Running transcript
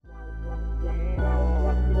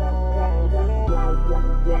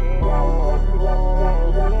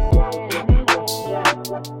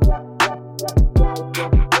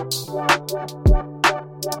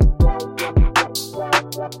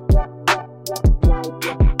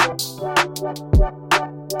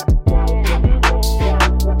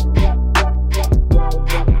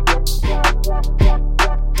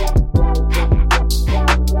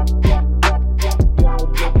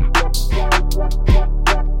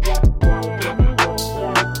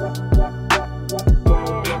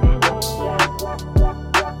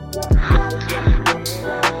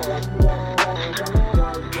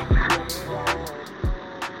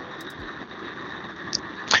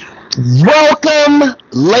Welcome,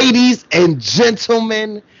 ladies and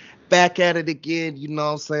gentlemen, back at it again, you know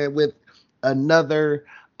what I'm saying, with another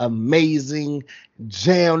amazing,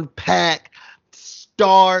 jam-packed,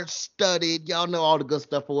 star-studded, y'all know all the good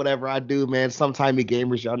stuff or whatever I do, man. Sometime me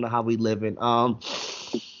gamers, y'all know how we living.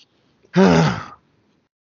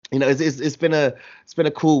 It's been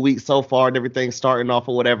a cool week so far and everything starting off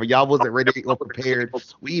or whatever. Y'all wasn't ready or prepared.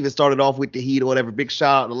 We even started off with the heat or whatever. Big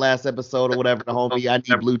shout out the last episode or whatever. The homie, I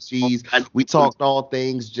need blue cheese. We talked all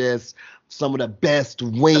things, just some of the best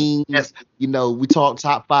wings. We talked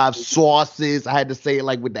top five sauces. I had to say it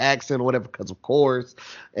like with the accent or whatever, because of course.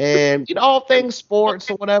 And all things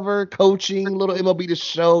sports or whatever, coaching, little MLB the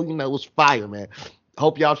show. It was fire, man.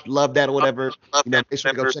 Hope y'all love that or whatever. Make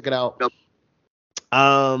sure to go check it out.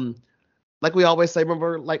 Um, like we always say,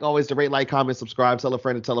 remember, like always, to rate, like, comment, subscribe, tell a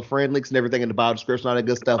friend, and tell a friend. Links and everything in the bio description, all that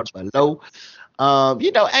good stuff below.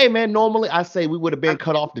 Hey man, normally I say we would have been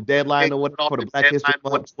cut off the deadline or whatever for the Black History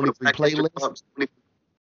Month 23 playlist,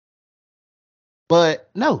 but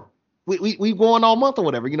no, we going all month or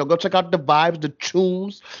whatever. Go check out the vibes, the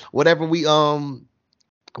tunes, whatever we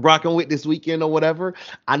rocking with this weekend or whatever.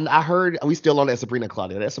 I heard we still on that Sabrina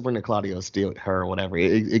Claudio. That Sabrina Claudio is still her or whatever.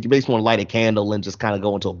 It makes me want to light a candle and just kind of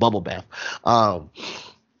go into a bubble bath.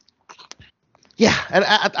 Yeah, and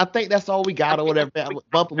I think that's all we got or whatever.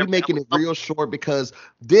 But we making it real short because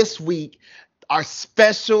this week our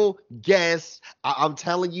special guest, I'm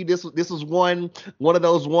telling you, this was one of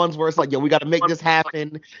those ones where it's like, yo, we got to make this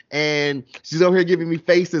happen. And she's over here giving me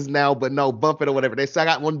faces now, but no, bump it or whatever. They say I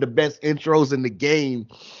got one of the best intros in the game.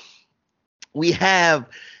 We have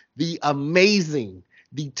the amazing,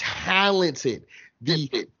 the talented,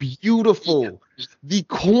 the beautiful, the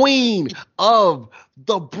queen of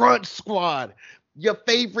the Brunch Squad, your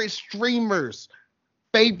favorite streamer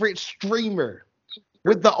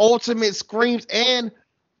with the ultimate screams and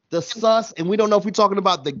the sus, and we don't know if we're talking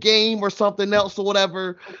about the game or something else or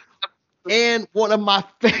whatever. And one of my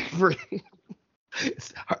favorite,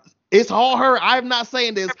 it's all her, I'm not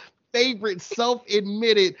saying this, favorite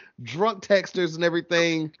self-admitted drunk texters and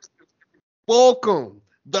everything. Welcome,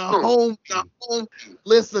 the home.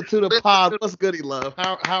 Listen to the pod. What's goody, love?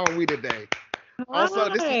 How are we today? Hi. Also,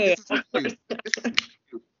 this is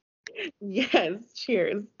you. Yes,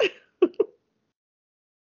 cheers.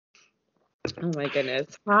 Oh my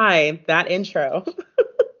goodness. Hi, that intro.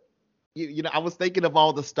 I was thinking of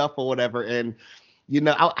all the stuff or whatever, and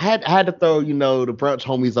I had to throw the brunch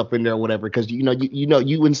homies up in there or whatever, because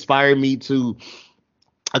you inspired me to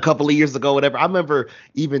a couple of years ago, whatever. I remember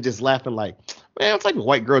even just laughing like, man, it's like a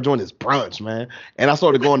white girl joined this brunch, man. And I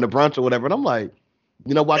started going to brunch or whatever, and I'm like,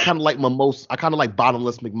 what? I kind of like mimosa. I kind of like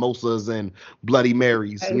bottomless mimosas and Bloody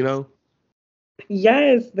Marys,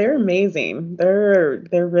 Yes, they're amazing. They're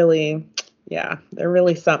really, yeah, they're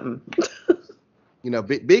really something.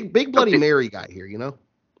 Big Bloody Mary guy here,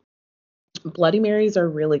 Bloody Marys are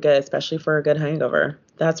really good, especially for a good hangover.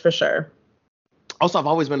 That's for sure. Also, I've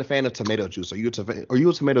always been a fan of tomato juice. Are you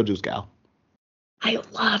a tomato juice gal? I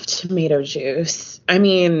love tomato juice. I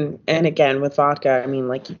mean, and again with vodka, I mean,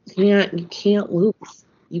 like you can't lose.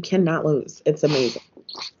 You cannot lose. It's amazing.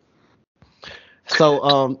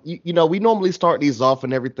 So, we normally start these off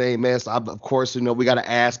and everything, man. So, of course, we got to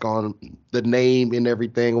ask on the name and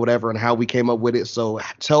everything, whatever, and how we came up with it. So,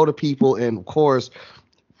 tell the people, and of course,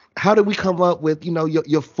 how did we come up with,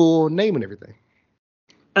 your full name and everything?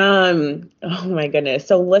 Oh my goodness.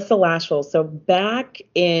 So Lissa Lashville. So back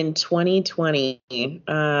in 2020,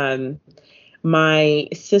 my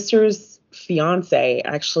sister's fiance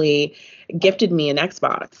actually gifted me an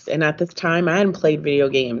Xbox. And at this time, I hadn't played video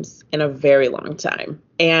games in a very long time.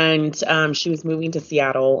 And she was moving to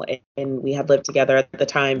Seattle, and we had lived together at the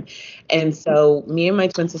time. And so me and my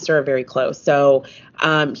twin sister are very close. So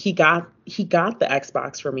he got the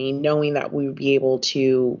Xbox for me, knowing that we would be able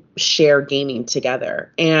to share gaming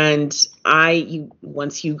together. And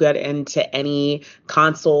once you get into any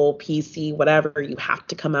console, PC, whatever, you have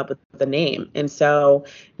to come up with the name. And so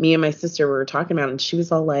me and my sister were talking about it, and she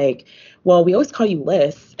was all like, well, we always call you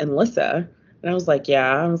Liz and Lissa. And I was like,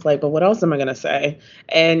 yeah. I was like, but what else am I going to say?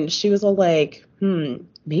 And she was all like,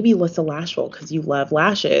 maybe Lissa Lashville, because you love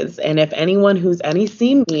lashes. And if anyone who's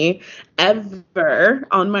seen me ever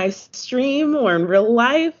on my stream or in real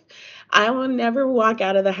life, I will never walk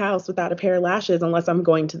out of the house without a pair of lashes unless I'm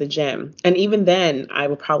going to the gym. And even then, I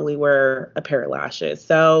would probably wear a pair of lashes.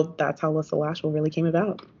 So that's how Lissa Lashville really came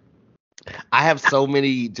about. I have so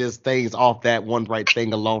many just things off that one right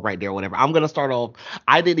thing alone right there, whatever. I'm gonna start off.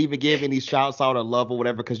 I didn't even give any shouts out or love or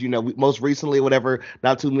whatever because most recently, whatever,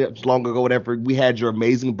 not too much long ago, whatever, we had your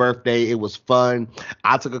amazing birthday. It was fun.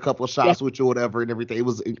 I took a couple of Yeah. shots with you, whatever, and everything. It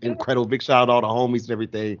was incredible. Big shout out to all the homies and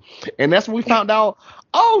everything. And that's when we found out.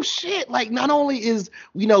 Oh shit! Like not only is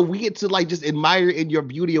we get to like just admire in your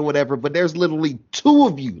beauty or whatever, but there's literally two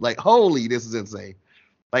of you. Like holy, this is insane.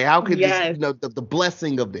 Like how could this Yes. the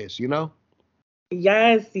blessing of this.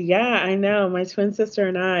 Yes, yeah, I know. My twin sister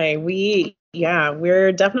and I,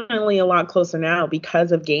 we're definitely a lot closer now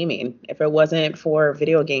because of gaming. If it wasn't for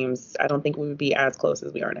video games, I don't think we would be as close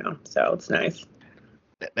as we are now. So it's nice.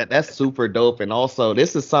 That's super dope. And also,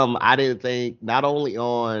 this is something I didn't think not only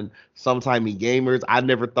on Sometimey Gamers, I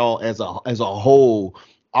never thought as a whole.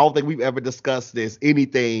 I don't think we've ever discussed this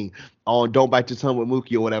anything on Don't Bite Your Tongue with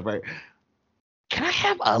Mookie or whatever. Can I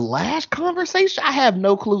have a last conversation? I have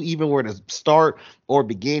no clue even where to start or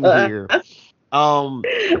begin Uh, here. Um,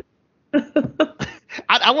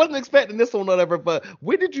 I wasn't expecting this one, or whatever. But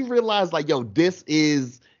when did you realize, like, yo, this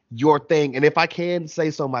is your thing? And if I can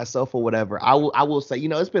say so myself or whatever, I will say,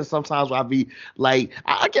 it's been sometimes where I be like,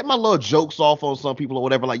 I get my little jokes off on some people or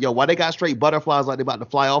whatever, like, yo, why they got straight butterflies like they about to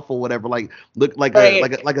fly off or whatever, like look like right.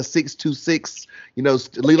 a 626,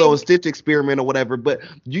 Lilo and Stitch experiment or whatever. But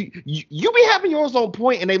you be having yours on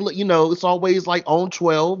point, and they look, it's always like on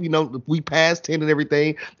 12. We passed 10 and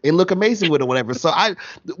everything, and look amazing with it, or whatever. So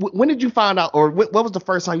when did you find out, or what was the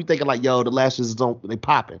first time you thinking like, yo, the lashes don't they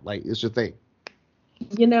popping, like it's your thing?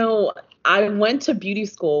 You know, I went to beauty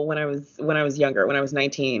school when I was younger, when I was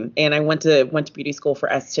 19, and I went to beauty school for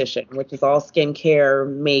esthetician, which is all skincare,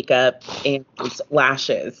 makeup, and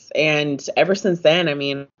lashes. And ever since then, I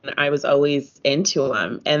mean, I was always into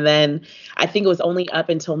them. And then I think it was only up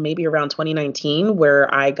until maybe around 2019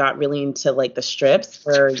 where I got really into like the strips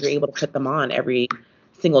where you're able to put them on every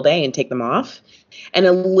single day and take them off. And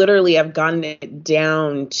it literally, I've gotten it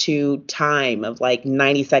down to time of like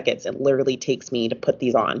 90 seconds. It literally takes me to put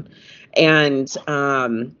these on. And I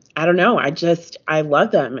don't know. I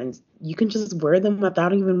love them. And you can just wear them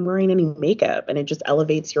without even wearing any makeup. And it just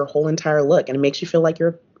elevates your whole entire look. And it makes you feel like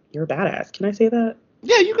you're a badass. Can I say that?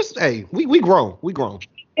 Yeah, you can say we grown. We grown.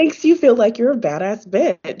 Makes you feel like you're a badass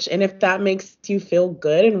bitch. And if that makes you feel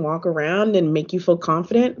good and walk around and make you feel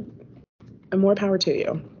confident, and more power to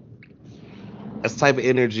you. That's the type of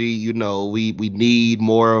energy, we need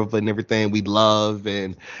more of and everything we love.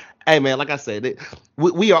 And hey man, like I said,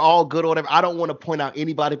 we are all good or whatever. I don't want to point out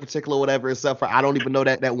anybody particular or whatever, except for I don't even know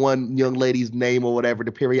that one young lady's name or whatever,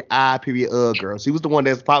 the period I period girl. She was the one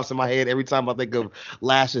that pops in my head every time I think of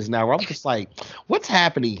lashes now, where I'm just like, what's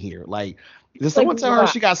happening here? Like, did someone tell her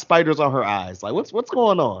she got spiders on her eyes? Like, what's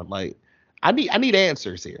going on? Like, I need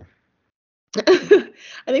answers here. I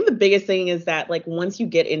think the biggest thing is that like once you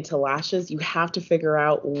get into lashes, you have to figure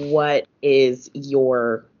out what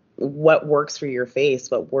works for your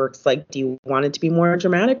face, what works. Like, do you want it to be more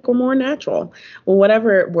dramatic or more natural? Well,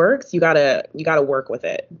 whatever it works, you gotta work with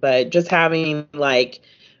it. But just having like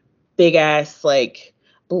big ass like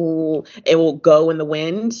it will go in the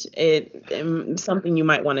wind. Something you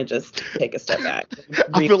might want to just take a step back.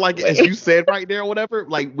 I feel like, as you said right there, or whatever,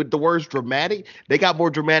 like with the words dramatic, they got more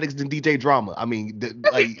dramatics than DJ Drama. I mean,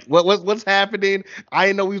 like what's happening? I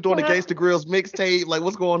didn't know we was doing a Gangsta Grills mixtape. Like,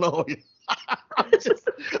 what's going on?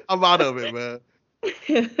 I'm out of it, man.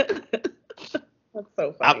 That's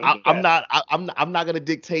so funny. I'm not gonna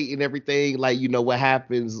dictate and everything. Like, what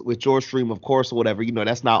happens with your stream, of course, or whatever.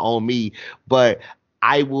 That's not on me. But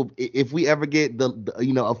I will, if we ever get the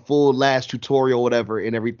a full lash tutorial, or whatever,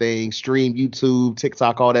 and everything, stream, YouTube,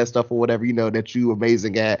 TikTok, all that stuff or whatever, that you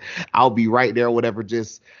amazing at, I'll be right there or whatever.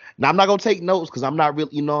 Just now, I'm not gonna take notes because I'm not really,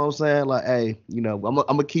 you know what I'm saying? Like, hey, I'm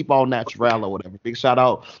gonna keep all natural or whatever. Big shout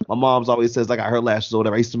out. My mom's always says I got her lashes or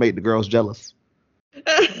whatever. I used to make the girls jealous.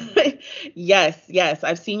 Yes,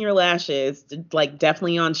 I've seen your lashes, like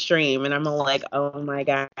definitely on stream, and I'm like, oh my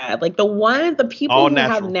god, like the people all who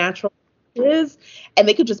natural. have natural lashes and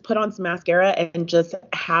they could just put on some mascara and just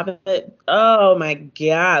have it. Oh my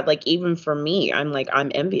god, like even for me, I'm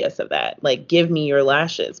envious of that. Like, give me your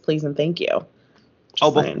lashes, please and thank you.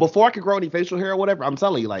 Before I could grow any facial hair or whatever, I'm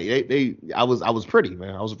telling you, like I was pretty,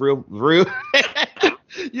 man. I was real. You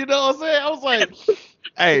know what I'm saying? I was like,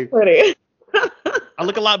 hey. Pretty. I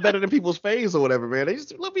look a lot better than people's face or whatever, man. They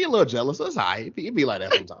just be a little jealous. That's all right. It'd be like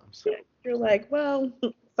that sometimes. You're like, well,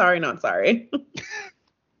 sorry, not sorry.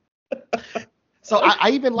 So I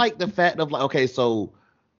even like the fact of like, okay, so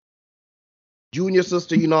you and your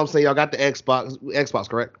sister, you know what I'm saying? Y'all got the Xbox,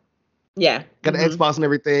 correct? Yeah. Got an Xbox and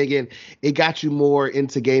everything, and it got you more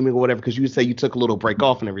into gaming or whatever, because you say you took a little break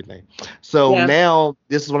off and everything. So Yeah. now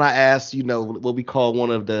this is when I asked, what we call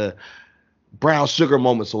one of the brown sugar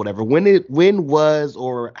moments or whatever. When was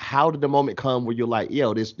or how did the moment come where you're like,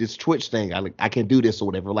 yo, this Twitch thing, I can do this or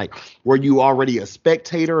whatever? Like, were you already a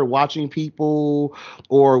spectator watching people,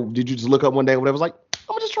 or did you just look up one day or whatever? Was like,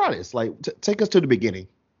 I'm gonna just try this. Like, take us to the beginning.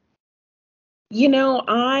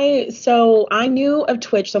 I knew of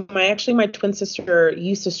Twitch. So my twin sister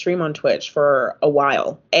used to stream on Twitch for a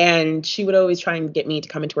while, and she would always try and get me to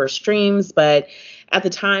come into her streams, but at the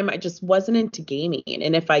time I just wasn't into gaming.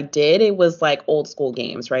 And if I did, it was like old school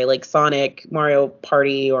games, right? Like Sonic, Mario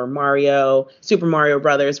Party, or Super Mario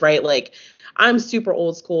Brothers, right? Like I'm super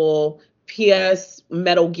old school, PS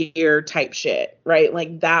Metal Gear type shit, right?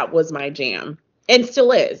 Like that was my jam. And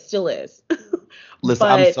still is. Listen,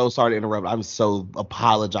 I'm But so sorry to interrupt. I'm so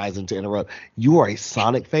apologizing to interrupt. You are a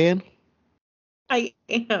Sonic fan? I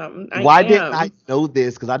am. I Why didn't I am. know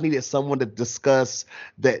this? Because I needed someone to discuss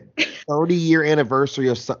that 30-year anniversary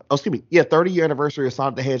of, excuse me, yeah, 30-year anniversary of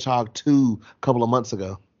Sonic the Hedgehog 2 a couple of months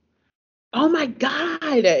ago. Oh my God.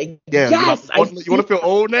 Yeah, Yes, I you want to see. feel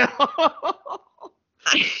old now?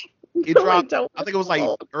 I, It no, I dropped. don't. I think it was like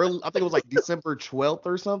early. I think it was like December 12th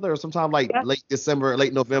or something, or sometime like Yeah. late December,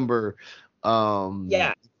 late November,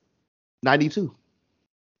 Yeah. 92.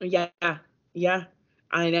 Yeah. Yeah.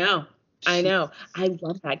 I know. I know. I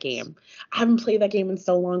love that game. I haven't played that game in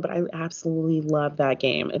so long, but I absolutely love that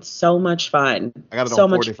game. It's so much fun. I got it on So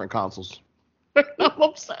four much. different consoles. I'm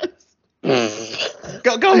obsessed. I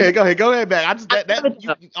Go ahead, man. I just love it,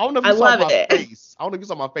 though. I don't know if I you saw love my it. face. I don't know if you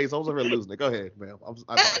saw my face. I was over here losing it. Go ahead, man.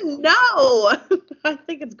 No, I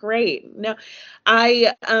think it's great. No,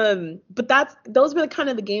 but those were the kind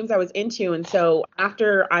of the games I was into. And so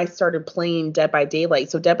after I started playing Dead by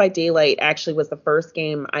Daylight, so Dead by Daylight actually was the first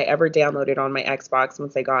game I ever downloaded on my Xbox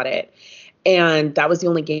once I got it. And that was the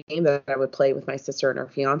only game that I would play with my sister and her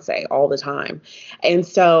fiance all the time. And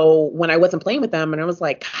so when I wasn't playing with them, and I was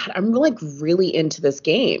like, God, I'm like really into this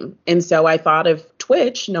game. And so I thought of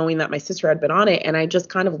Twitch, knowing that my sister had been on it, and I just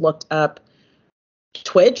kind of looked up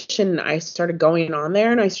Twitch and I started going on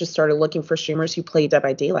there and I just started looking for streamers who played Dead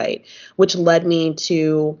by Daylight, which led me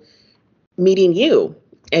to meeting you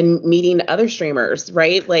and meeting other streamers,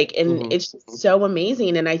 right? Like, and Mm-hmm. it's so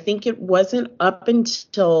amazing. And I think it wasn't up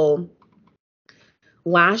until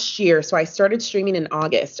last year. So I started streaming in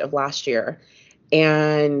August of last year.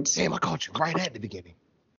 And Damn, I caught you right at the beginning.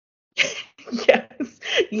 yes,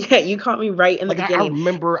 yeah, you caught me right in the Like I beginning.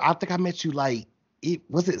 remember, I think I met you like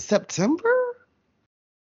was it September?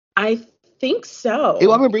 I think so. I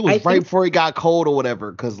remember it was right think, before it got cold or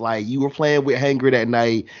whatever, because like you were playing with Hangry that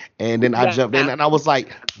night, and then I jumped in yeah, and I was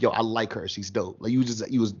like, "Yo, I like her. She's dope." Like it was yes.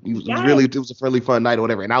 it was a really fun night or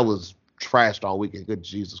whatever, and I was trashed all weekend. Good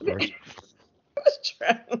Jesus Christ.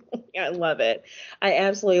 I love it. I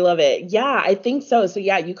absolutely love it. Yeah, I think so. So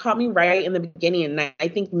yeah, you caught me right in the beginning, and I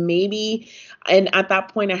think maybe, and at that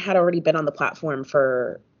point, I had already been on the platform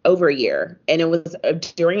for over a year, and it was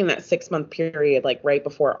during that 6 month period, like right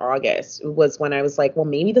before August, was when I was like, well,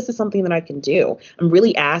 maybe this is something that I can do. I'm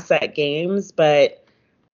really ass at games, but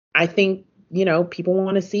I think people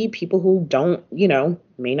want to see people who don't,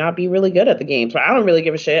 may not be really good at the games, but I don't really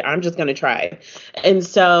give a shit. I'm just gonna try. And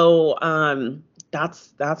so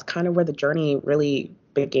that's kind of where the journey really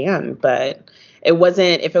began. But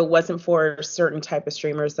if it wasn't for certain type of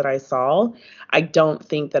streamers that I saw, I don't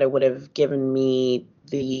think that it would have given me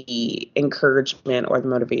the encouragement or the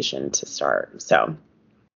motivation to start. So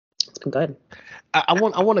it's been good. I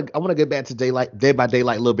want to get back to Dead by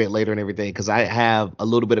Daylight a little bit later and everything, because I have a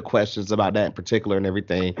little bit of questions about that in particular and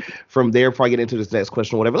everything. From there, before I get into this next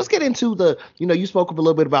question or whatever, let's get into you spoke a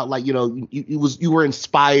little bit about like you were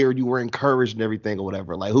inspired, you were encouraged and everything or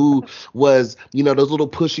whatever. Like who was those little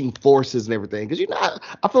pushing forces and everything? Because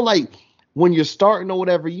I feel like when you're starting or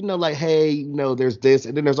whatever, like hey, there's this,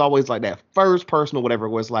 and then there's always like that first person or whatever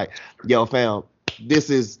where it's like, yo, fam, this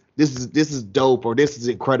is dope, or this is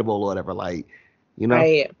incredible or whatever, like.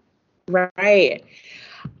 Right. Right.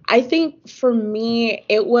 I think for me,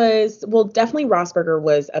 it was, well, definitely Rosberger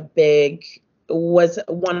was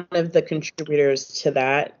one of the contributors to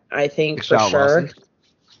that, I think, for sure. Rossi.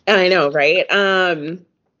 I know, right?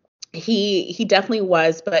 He definitely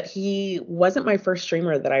was, but he wasn't my first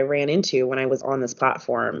streamer that I ran into when I was on this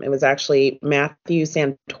platform. It was actually Matthew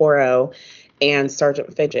Santoro and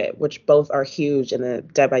Sergeant Fidget, which both are huge in the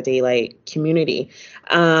Dead by Daylight community.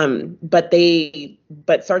 But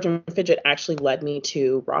Sergeant Fidget actually led me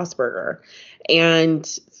to Rosberger. And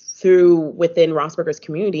through within Rossburger's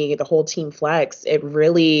community, the whole Team Flex, it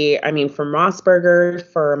really, I mean, from Rossburger,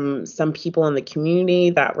 from some people in the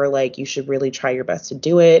community that were like, you should really try your best to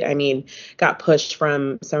do it. I mean, got pushed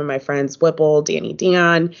from some of my friends, Whipple, Danny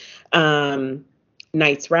Dan,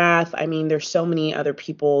 Knight's Wrath. I mean, there's so many other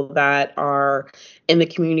people that are in the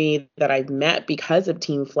community that I've met because of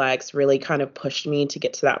Team Flex really kind of pushed me to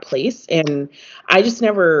get to that place. And I just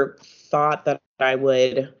never thought that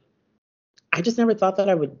I just never thought that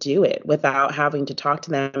I would do it without having to talk to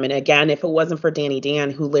them. And again, if it wasn't for Danny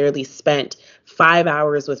Dan, who literally spent 5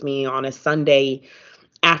 hours with me on a Sunday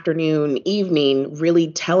afternoon, evening,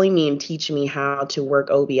 really telling me and teaching me how to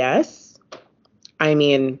work OBS, I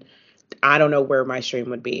mean, I don't know where my stream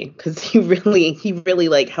would be, because he really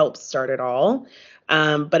like helped start it all.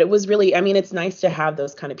 But it was really, I mean, it's nice to have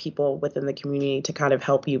those kind of people within the community to kind of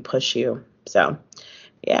help you, push you. So,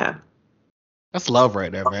 yeah. That's love right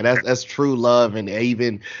there, man. That's true love, and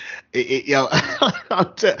even, Trust,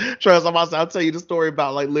 I'll tell you the story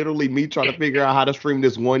about like literally me trying to figure out how to stream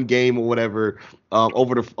this one game or whatever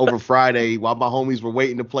over Friday while my homies were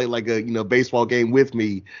waiting to play like a baseball game with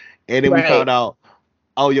me, and then we found out,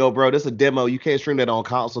 oh yo, bro, this is a demo. You can't stream that on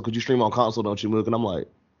console because you stream on console, don't you, Mook? And I'm like,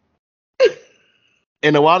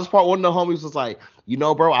 and the wildest part, one of the homies was like,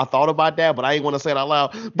 bro, I thought about that, but I ain't want to say it out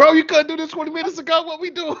loud. Bro, you couldn't do this 20 minutes ago. What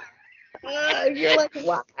we doing? You're like,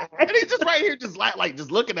 why? And he's just right here, just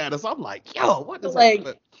just looking at us. I'm like, yo, what is like,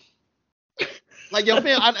 like, yo,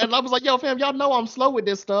 fam, and I was like, yo, fam, y'all know I'm slow with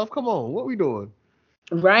this stuff. Come on, what we doing?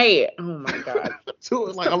 Right. Oh my God. So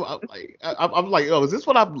like, I'm like, oh, is this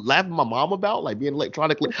what I'm laughing my mom about? Like being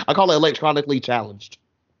electronically, I call it electronically challenged.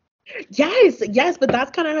 Yes, but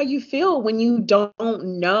that's kind of how you feel when you don't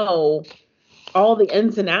know all the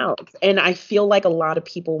ins and outs. And I feel like a lot of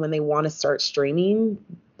people, when they want to start streaming,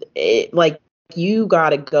 you got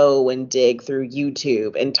to go and dig through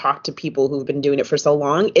YouTube and talk to people who've been doing it for so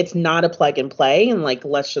long. It's not a plug and play and like,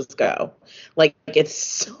 let's just go. Like, it's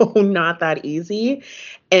so not that easy.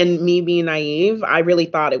 And me being naive, I really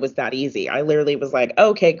thought it was that easy. I literally was like,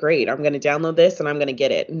 okay, great. I'm going to download this and I'm going to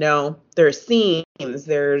get it. No, there's scenes,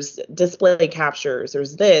 there's display captures,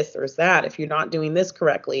 there's this, there's that. If you're not doing this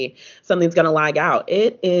correctly, something's going to lag out.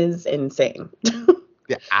 It is insane.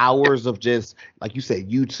 The hours of just, like you said,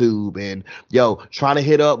 YouTube and trying to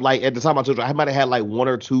hit up, like at the time I told you, I might have had like one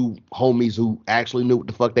or two homies who actually knew what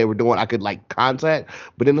the fuck they were doing. I could like contact,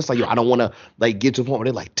 but then it's like, I don't want to like get to a point where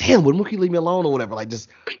they're like, damn, would Mookie leave me alone or whatever? Like just,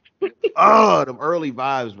 them early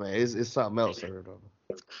vibes, man. It's something else.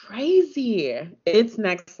 It's crazy. It's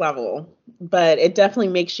next level, but it definitely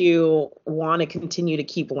makes you want to continue to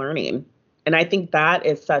keep learning. And I think that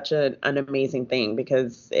is such an amazing thing,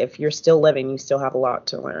 because if you're still living, you still have a lot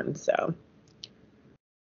to learn. So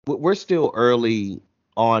we're still early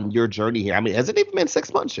on your journey here. I mean, has it even been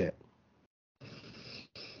 6 months yet?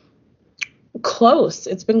 Close.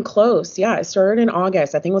 It's been close. Yeah, I started in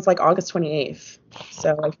August. I think it was like August 28th.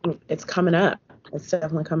 So I think it's coming up. It's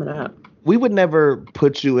definitely coming up. We would never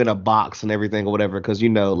put you in a box and everything or whatever, because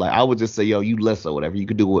like I would just say, yo, you list or whatever. You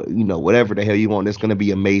could do what whatever the hell you want. It's gonna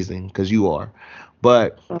be amazing because you are.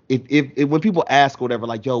 But if when people ask or whatever,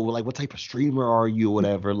 like, yo, like what type of streamer are you or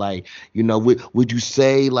whatever, like, would you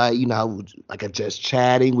say like, like I'm just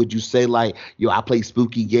chatting? Would you say like, yo, I play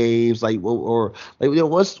spooky games, like, or like,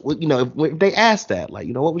 if they ask that, like,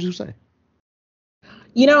 what would you say?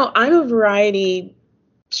 I'm a variety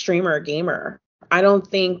streamer, gamer. I don't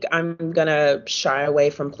think I'm gonna shy away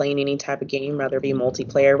from playing any type of game, whether it be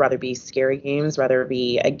multiplayer, whether it be scary games, whether it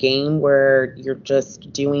be a game where you're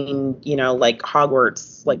just doing, like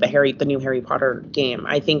Hogwarts, like the new Harry Potter game.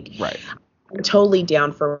 I think I'm totally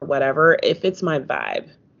down for whatever, if it's my vibe,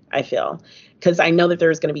 I feel. Because I know that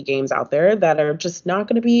there's gonna be games out there that are just not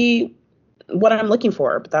gonna be what I'm looking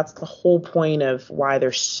for. But that's the whole point of why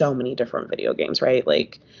there's so many different video games, right?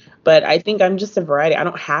 Like, but I think I'm just a variety. I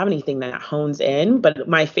don't have anything that hones in, but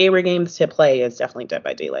my favorite games to play is definitely Dead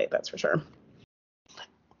by Daylight. That's for sure.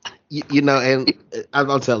 And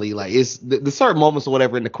I'll tell you, like, it's the certain moments or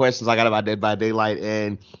whatever in the questions I got about Dead by Daylight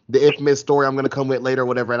and the infamous story I'm going to come with later or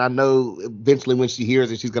whatever. And I know eventually when she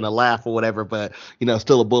hears it, she's going to laugh or whatever, but,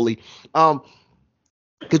 still a bully.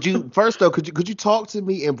 Could you talk to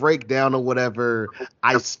me and break down or whatever?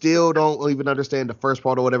 I still don't even understand the first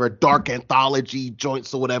part or whatever, dark anthology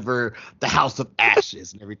joints or whatever, the House of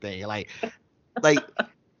Ashes and everything. Like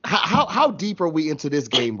how deep are we into this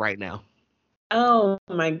game right now? Oh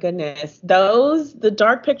my goodness. The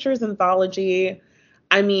Dark Pictures anthology,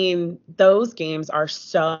 I mean, those games are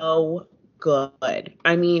so good.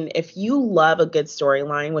 I mean, if you love a good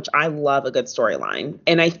storyline, which I love a good storyline,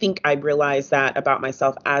 and I think I realized that about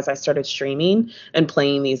myself as I started streaming and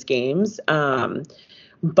playing these games.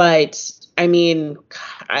 But I mean,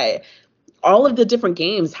 I all of the different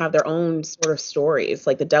games have their own sort of stories.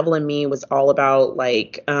 Like The Devil in Me was all about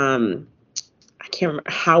like I can't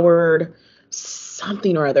remember, Howard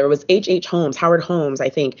something or other. It was H. Holmes, Howard Holmes, I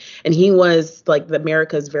think. And he was like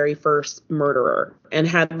America's very first murderer and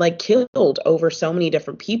had like killed over so many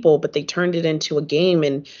different people, but they turned it into a game.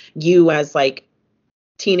 And you as like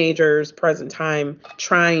teenagers, present time,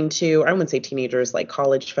 trying to, I wouldn't say teenagers, like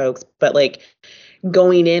college folks, but like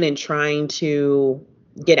going in and trying to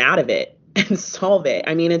get out of it and solve it.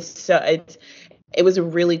 I mean, it was a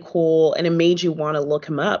really cool, and it made you want to look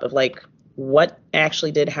him up of like what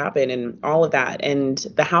actually did happen and all of that. And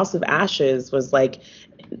the House of Ashes was like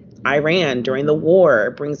Iran during the war.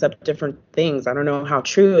 It brings up different things. I don't know how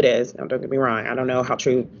true it is. Now, don't get me wrong. I don't know how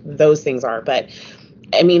true those things are, but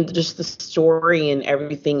I mean, just the story and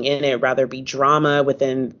everything in it, rather be drama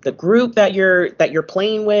within the group that you're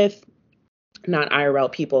playing with, not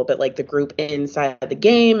IRL people, but like the group inside the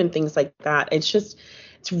game and things like that. It's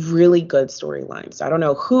really good storylines. I don't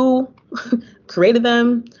know who created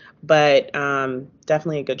them, but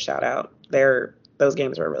definitely a good shout out. Those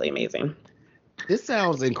games were really amazing. This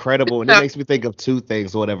sounds incredible, and it makes me think of two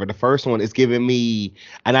things or whatever. The first one is giving me,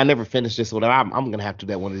 and I never finished this or whatever. I'm gonna have to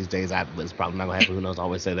do that one of these days. But it's probably not gonna happen. Who knows? I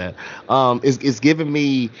always say that. It's giving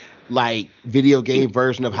me like video game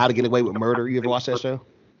version of How to Get Away with Murder. You ever watch that show?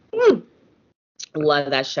 Love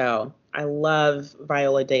that show. I love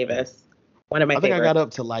Viola Davis. One of my favorites. I got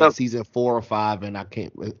up to like season 4 or 5, and I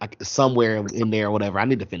can't somewhere in there or whatever. I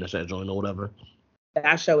need to finish that joint or whatever.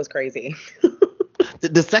 That show is crazy.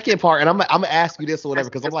 The second part, and I'm gonna ask you this or whatever,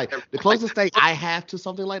 because I'm like the closest thing I have to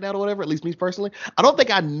something like that or whatever, at least me personally. I don't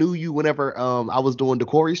think I knew you whenever I was doing the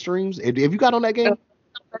Corey streams. Have you got on that game?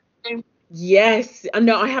 Yes.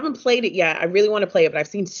 No, I haven't played it yet. I really want to play it, but I've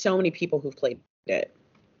seen so many people who've played it.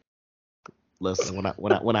 Listen,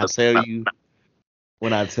 when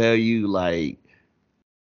I tell you, like,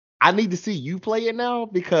 I need to see you play it now,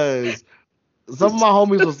 because some of my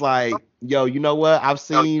homies was like, yo, you know what? I've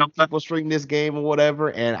seen people stream this game or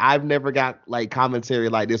whatever, and I've never got like commentary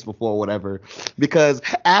like this before or whatever. Because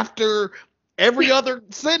after every other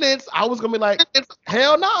sentence, I was gonna be like,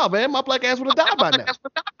 hell nah, man, my black ass would have died by now.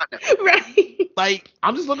 Right. Like,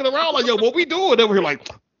 I'm just looking around like, yo, what we doing? And we're like,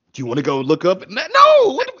 do you want to go look up?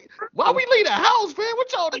 No, why we leave the house, man?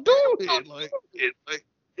 What y'all doing? Like,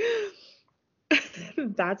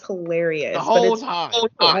 that's hilarious. The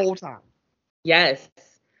whole time. Yes.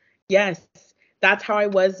 That's how I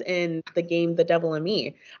was in the game The Devil in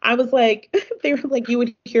Me. I was like, they were like, you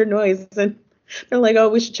would hear noise and they're like, oh,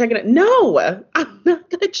 we should check it out. No, I'm not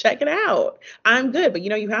gonna check it out. I'm good, but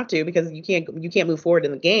you have to, because you can't move forward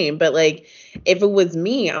in the game. But like, if it was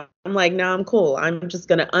me, I'm like, no, I'm cool. I'm just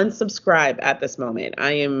gonna unsubscribe at this moment.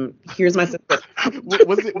 Here's my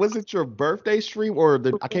was it your birthday stream or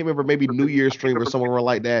I can't remember, maybe New Year's stream or somewhere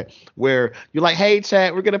like that, where you're like, hey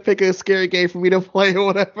chat, we're gonna pick a scary game for me to play or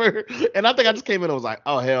whatever. And I think I just came in and was like,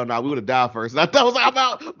 oh hell no, we would have died first. And I was like, I'm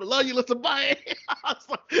out. But love you, listen, bye. I was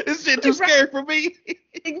like, this shit too scary for me.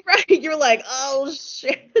 Right. You're like, oh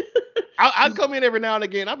shit. I'd come in every now and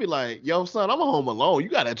again. I'd be like, yo, son, I'm home alone. You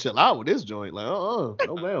gotta chill out with this joint. Like,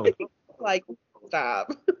 no man. Like,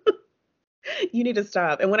 stop. You need to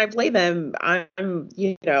stop. And when I play them, I'm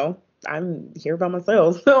here by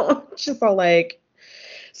myself. So it's just all like,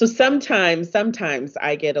 so sometimes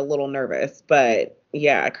I get a little nervous, but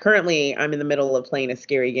yeah, currently I'm in the middle of playing a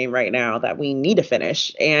scary game right now that we need to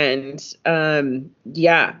finish. And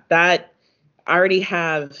that I already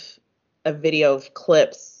have a video of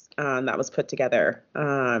clips that was put together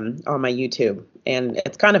on my YouTube, and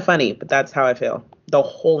it's kind of funny, but that's how I feel the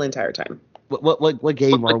whole entire time. What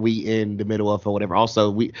game are we in the middle of or whatever?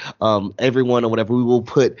 Also, we everyone or whatever, we will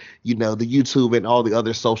put the YouTube and all the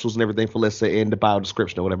other socials and everything for Lissa in the bio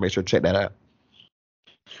description or whatever. Make sure to check that out.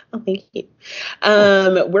 Oh, thank you.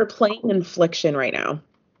 We're playing Infliction right now.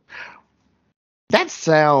 That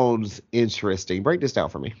sounds interesting. Break this down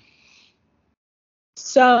for me.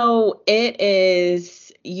 So it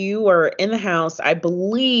is, you are in the house, I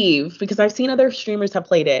believe, because I've seen other streamers have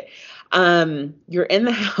played it. You're in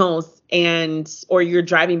the house or you're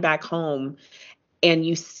driving back home, and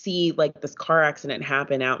you see like this car accident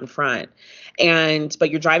happen out in front, but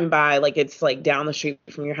you're driving by, like it's like down the street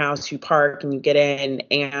from your house, you park and you get in,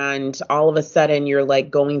 and all of a sudden you're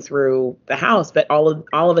like going through the house, but all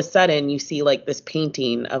of a sudden you see like this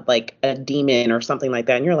painting of like a demon or something like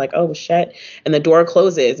that, and you're like, oh shit, and the door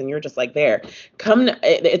closes and you're just like there.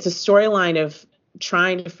 It's a storyline of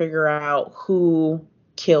trying to figure out who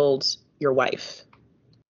killed your wife.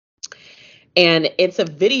 And it's a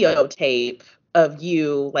videotape of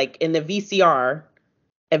you, like in the VCR,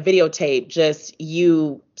 a videotape, just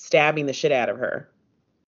you stabbing the shit out of her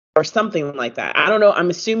or something like that. I don't know. I'm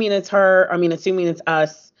assuming it's her. I mean, assuming it's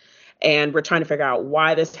us. And we're trying to figure out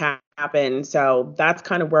why this happened. So that's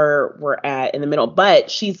kind of where we're at in the middle. But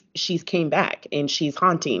she's came back and she's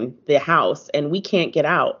haunting the house, and we can't get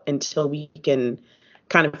out until we can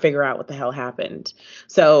kind of figure out what the hell happened.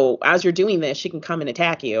 So as you're doing this, she can come and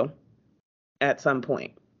attack you at some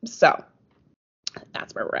point. So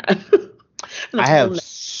that's where we're at. I have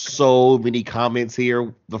so many comments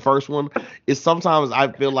here. The first one is sometimes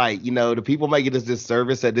I feel like, the people making this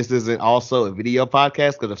disservice that this isn't also a video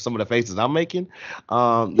podcast because of some of the faces I'm making.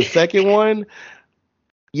 The second one,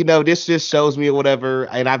 this just shows me or whatever,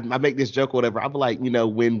 and I make this joke or whatever. I'm like,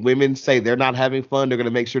 when women say they're not having fun, they're going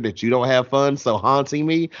to make sure that you don't have fun. So haunting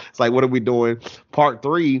me, it's like, what are we doing? Part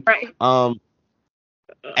 3. Right.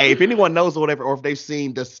 Hey, if anyone knows or whatever, or if they've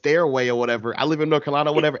seen The Stairway or whatever, I live in North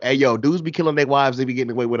Carolina or whatever. Hey, yo, dudes be killing their wives, they be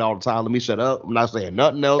getting away with it all the time. Let me shut up. I'm not saying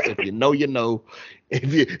nothing else. If you know, you know.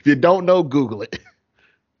 If you don't know, Google it.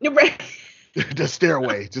 Right. The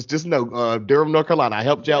Stairway. Just know, Durham, North Carolina. I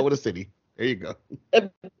helped you out with a city. There you go. Oh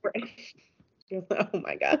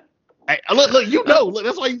my God. Hey, look, look,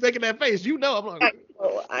 that's why you're making that face. I'm like,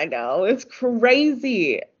 I know. It's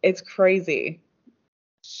crazy. It's crazy.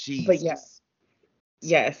 Jesus. But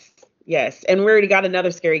Yes. And we already got another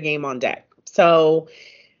scary game on deck. So,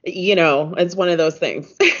 it's one of those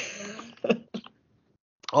things.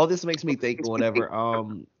 All this makes me think whatever.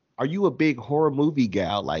 Are you a big horror movie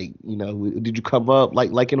gal? Like, did you come up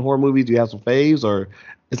like in horror movies? Do you have some faves, or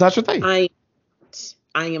it's not your thing? I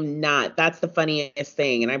am not. That's the funniest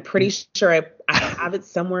thing. And I'm pretty sure I have it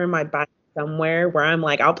somewhere in my body somewhere where I'm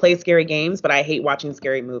like, I'll play scary games, but I hate watching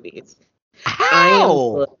scary movies.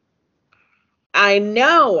 How? I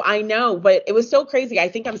know, but it was so crazy. I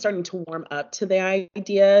think I'm starting to warm up to the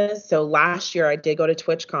idea. So last year I did go to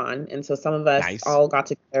TwitchCon, and so some of us all got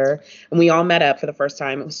together and we all met up for the first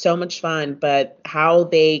time. It was so much fun, but how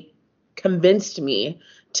they convinced me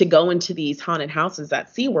to go into these haunted houses at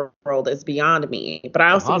SeaWorld is beyond me. But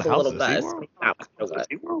I also was a little buzzed.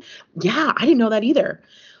 Yeah, I didn't know that either.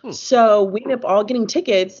 So we ended up all getting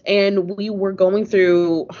tickets, and we were going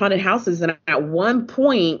through haunted houses. And at one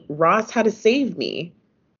point, Ross had to save me.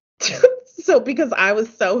 So because I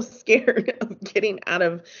was so scared of getting out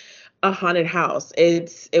of a haunted house.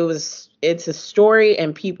 It's a story,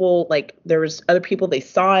 and people, like, there was other people, they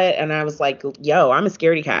saw it, and I was like, yo, I'm a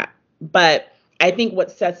scaredy cat. But I think what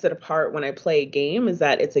sets it apart when I play a game is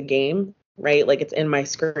that it's a game, right? Like, it's in my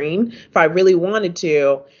screen. If I really wanted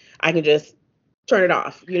to, I could just turn it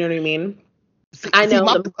off. You know what I mean? I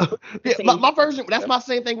know. My version, that's my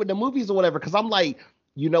same thing with the movies or whatever, because I'm like,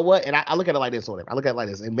 you know what? And I look at it like this or whatever. I look at it like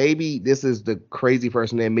this. And maybe this is the crazy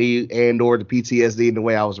person in me and or the PTSD and the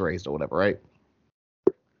way I was raised or whatever, right?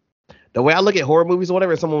 The way I look at horror movies or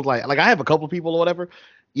whatever, someone's like I have a couple people or whatever,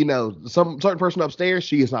 some certain person upstairs,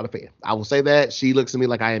 she is not a fan. I will say that. She looks at me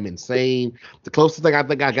like I am insane. The closest thing I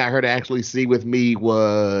think I got her to actually see with me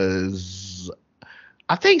was,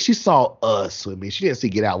 I think she saw Us with me. She didn't see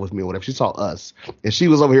Get Out with me or whatever. She saw Us. And she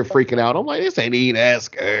was over here freaking out. I'm like, this ain't even that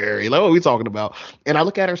scary. Like, what are we talking about? And I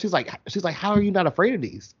look at her, she's like, how are you not afraid of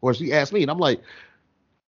these? Or she asked me, and I'm like,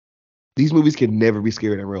 these movies can never be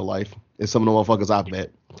scary in real life. And some of the motherfuckers I've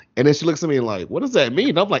met. And then she looks at me and like, what does that mean?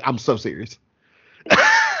 And I'm like, I'm so serious.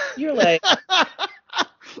 You're like,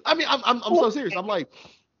 I mean, I'm so serious. I'm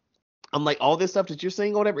like, all this stuff that you're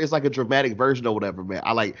saying or whatever is like a dramatic version or whatever, man.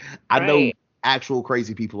 I know actual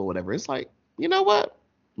crazy people or whatever. It's like, you know what?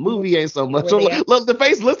 Movie ain't so much. Look, the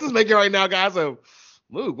face Listen's making right now, guys. So,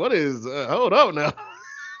 Mook, what is? Hold on now.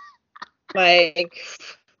 Like,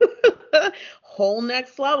 whole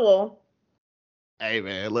next level. Hey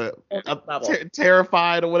man, look, I'm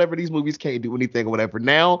terrified or whatever. These movies can't do anything or whatever.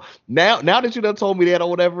 Now that you done told me that or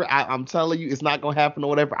whatever, I'm telling you, it's not gonna happen or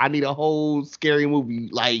whatever. I need a whole scary movie.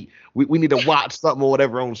 Like we need to watch something or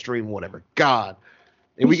whatever on stream or whatever. God,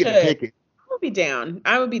 and we get to pick it. I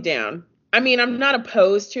would be down. I mean, I'm not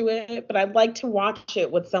opposed to it, but I'd like to watch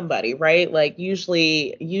it with somebody, right? Like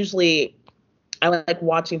usually, I like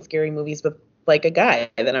watching scary movies with like a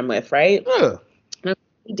guy that I'm with, right? Yeah.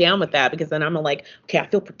 down with that because then I'm like, okay, I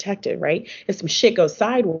feel protected, right? If some shit goes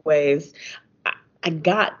sideways, I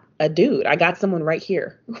got a dude. I got someone right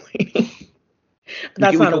here. But We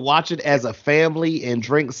that's can, we not can a watch it as a family and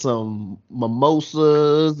drink some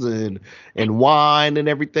mimosas and wine and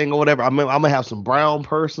everything or whatever. I'm gonna have some brown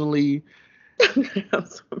personally. I You know,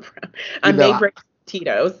 may break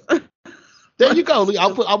Tito's. there you go. Just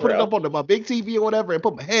I'll put it real. up on my big TV or whatever and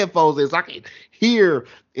put my headphones in so I can hear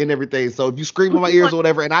and everything. So if you scream in my ears or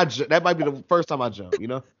whatever, and that might be the first time I jump. You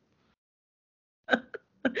know,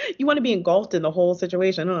 You want to be engulfed in the whole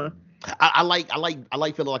situation, huh? I like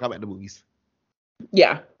feeling like I'm at the movies.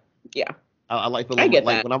 Yeah. Yeah. I like I feeling get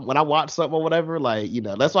like that. when I watch something or whatever, like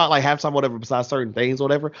that's why I like halftime or whatever. Besides certain things or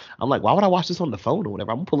whatever, I'm like, why would I watch this on the phone or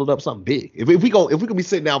whatever? I'm gonna pull it up something big. If we can be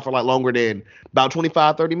sitting down for like longer than about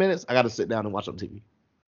 25, 30 minutes, I got to sit down and watch on TV.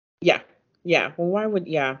 Yeah. Yeah. Well, why would,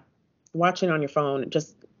 yeah, watching on your phone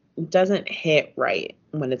just doesn't hit right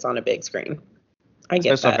when it's on a big screen. I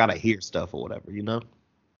get Especially if I that. gotta hear stuff or whatever, you know.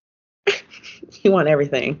 You want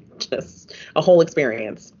everything, just a whole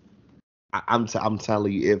experience. I'm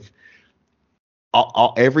telling you, if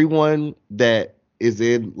everyone that is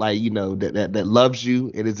in like that loves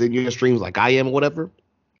you and is in your streams like I am or whatever,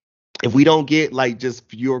 if we don't get like just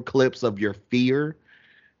pure clips of your fear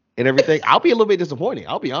and everything, I'll be a little bit disappointed.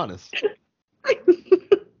 I'll be honest.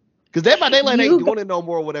 Because Dead by Daylight ain't You doing it no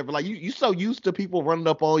more or whatever. Like you so used to people running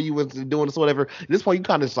up on you and doing this or whatever. At this point, you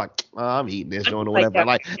kind of just like, I'm eating this joint or like whatever. that.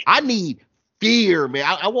 Like I need fear, man.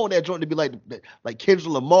 I want that joint to be like Kendrick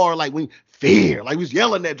Lamar, like we fear, like we was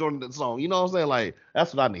yelling that joint in the song. You know what I'm saying? Like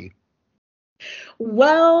that's what I need.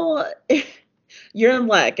 Well, you're in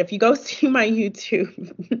luck. If you go see my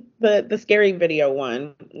YouTube, the scary video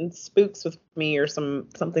one, Spooks with Me or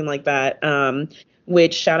something like that.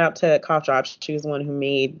 Which shout out to Cough Drops. She was the one who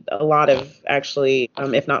made a lot of actually,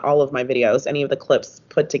 if not all of my videos, any of the clips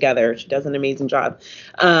put together. She does an amazing job.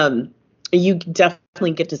 You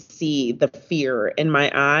definitely get to see the fear in my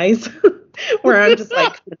eyes where I'm just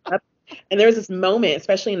like, and there's this moment,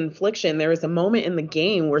 especially in Infliction, there was a moment in the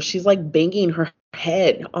game where she's like banging her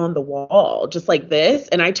head on the wall, just like this.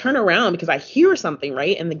 And I turn around because I hear something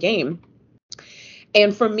right in the game.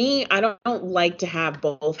 And for me, I don't like to have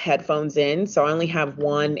both headphones in. So I only have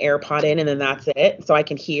one AirPod in and then that's it. So I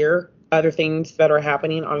can hear other things that are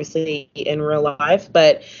happening, obviously in real life.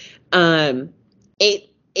 But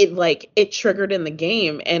it triggered in the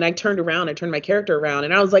game and I turned my character around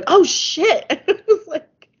and I was like, oh shit. It was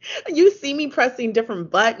like, you see me pressing different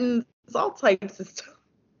buttons, all types of stuff.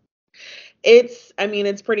 It's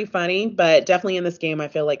pretty funny, but definitely in this game, I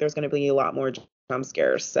feel like there's going to be a lot more jump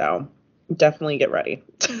scares. So definitely get ready.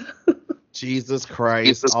 Jesus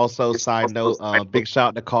Christ. Also, side note, big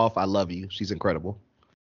shout to Cough. I love you. She's incredible.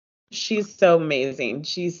 She's so amazing.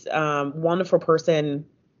 She's wonderful person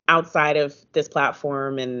outside of this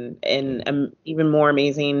platform and even more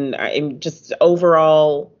amazing and just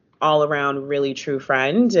overall all around really true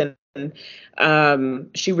friend and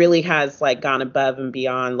she really has like gone above and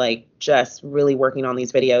beyond like just really working on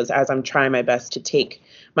these videos as I'm trying my best to take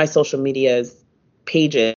my social media's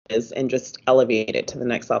pages and just elevate it to the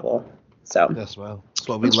next level. So that's what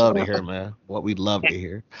we love to hear, man. What we love to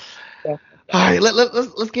hear. Yeah. All right,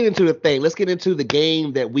 let's get into the thing. Let's get into the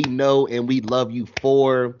game that we know and we love you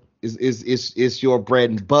for. Is your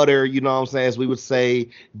bread and butter, you know what I'm saying? As we would say,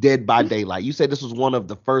 Dead by Daylight. You said this was one of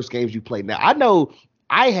the first games you played. Now I know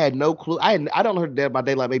I had no clue. I don't heard Dead by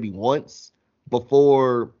Daylight maybe once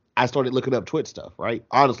before I started looking up Twitch stuff, right?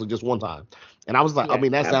 Honestly, just one time. And I was like, I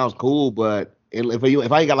mean, that sounds cool, but if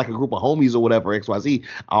I ain't got like a group of homies or whatever, XYZ,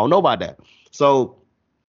 I don't know about that. So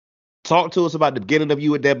talk to us about the beginning of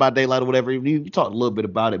you at Dead by Daylight or whatever. You talked a little bit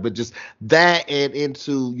about it, but just that and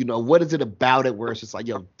into, what is it about it where it's just like,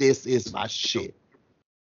 yo, this is my shit.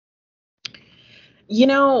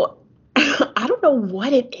 I don't know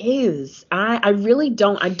what it is. I really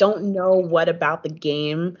don't. I don't know what about the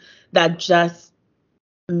game that just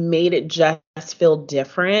made it just feel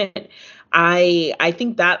different. I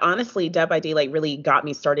think that honestly, Dead by Daylight really got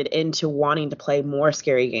me started into wanting to play more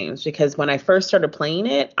scary games because when I first started playing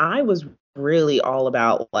it, I was really all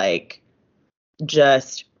about like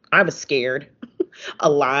I was scared a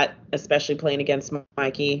lot, especially playing against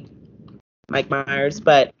Mike Myers.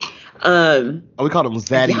 But we call him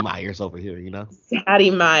Zaddy Myers over here,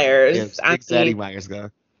 Zaddy Myers. Yeah, Zaddy Myers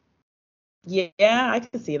guy. Yeah, I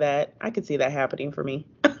could see that. I could see that happening for me.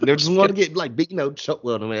 They just want to get like big, choked.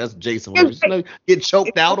 Well, I mean, that's Jason. Whatever. Just, get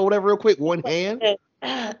choked out or whatever, real quick. One hand.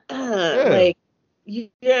 Like,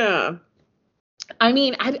 yeah. I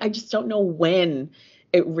mean, I just don't know when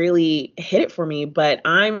it really hit it for me, but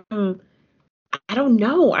I'm I don't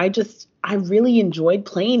know. I really enjoyed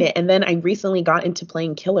playing it. And then I recently got into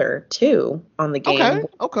playing Killer too on the Okay, game.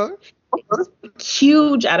 okay.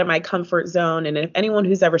 Huge out of my comfort zone. And if anyone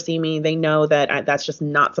who's ever seen me, they know that that's just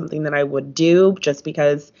not something that I would do just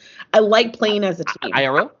because I like playing as a team.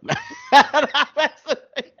 IRL?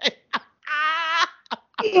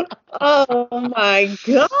 Oh my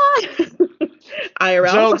God.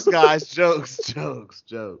 IRL. Jokes, guys. Jokes.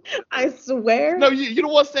 I swear. No, you the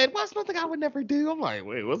one said, well, that's something I would never do. I'm like,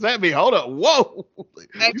 wait, what's that mean? Hold up. Whoa.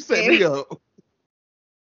 You set me up.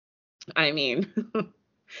 I mean,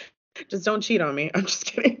 just don't cheat on me. I'm just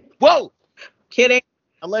kidding. Whoa. Kidding.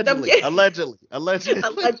 Allegedly.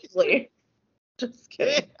 Just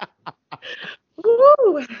kidding.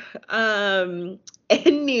 Woo.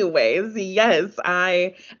 Anyways, yes,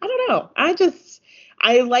 I don't know.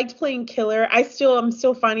 I liked playing Killer. I'm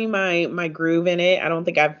still finding my groove in it. I don't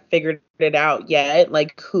think I've figured it out yet,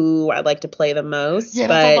 like who I'd like to play the most. Yeah,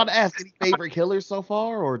 that's what I'm about to ask. Any favorite killers so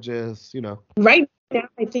far, or just, Right now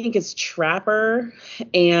I think it's Trapper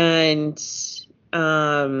and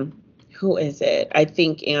who is it? I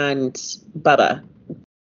think and Bubba.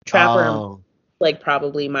 Trapper and like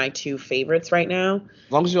probably my two favorites right now.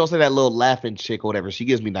 As long as you don't say that little laughing chick or whatever, she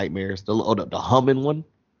gives me nightmares. The humming one.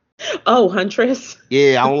 Oh, Huntress.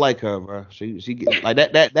 Yeah, I don't like her, bro. She like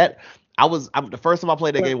that. I'm the first time I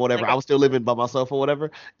played that game, whatever. I was still living by myself or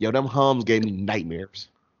whatever. Yo, them hums gave me nightmares.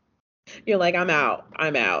 You're like, I'm out.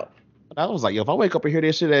 I was like, yo, if I wake up and hear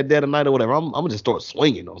this shit at dead of night or whatever, I'm gonna just start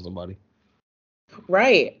swinging on somebody.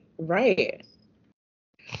 Right.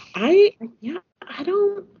 I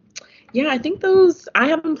think those. I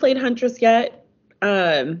haven't played Huntress yet.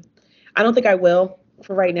 I don't think I will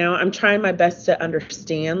for right now. I'm trying my best to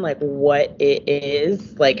understand like what it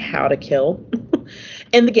is, like how to kill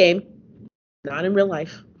in the game, not in real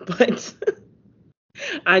life, but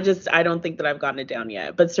I don't think that I've gotten it down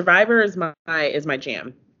yet. But Survivor is my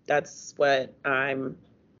jam. That's what I'm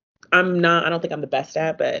not. I don't think I'm the best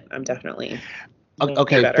at, but I'm definitely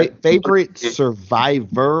okay. Favorite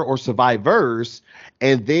survivor or survivors,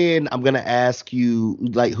 and then I'm gonna ask you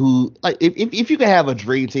like who, like if you could have a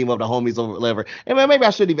dream team of the homies or whatever. And maybe I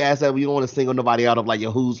shouldn't even ask that. You don't want to single nobody out of like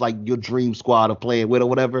who's like your dream squad of playing with or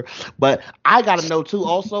whatever. But I gotta know too.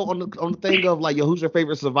 Also on the thing of like who's your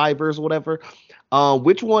favorite survivors or whatever.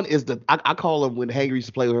 Which one is I call them when Hangry used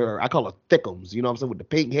to play with her. I call her Thickums. You know what I'm saying, with the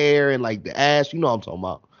pink hair and like the ash. You know what I'm talking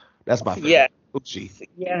about. That's my favorite. Yeah. Oopsie.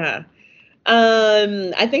 Yeah.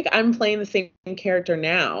 I think I'm playing the same character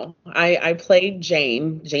now. I played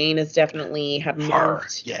Jane. Jane is definitely have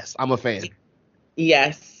moved. Yes, I'm a fan.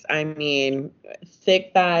 Yes, I mean,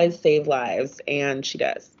 thick thighs save lives, and she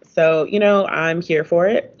does. So, I'm here for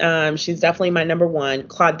it. She's definitely my number one.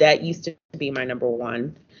 Claudette used to be my number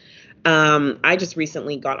one. I just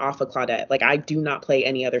recently got off of Claudette. Like, I do not play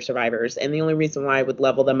any other survivors, and the only reason why I would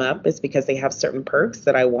level them up is because they have certain perks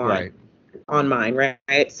that I want on mine,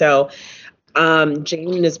 right? So,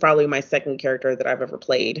 Jane is probably my second character that I've ever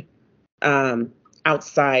played,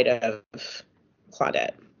 outside of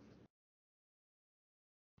Claudette.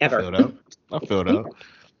 Ever. I feel that.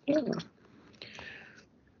 Yeah.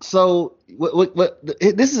 So what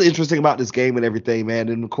this is interesting about this game and everything, man.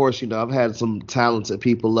 And of course, I've had some talented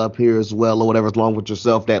people up here as well or whatever, along with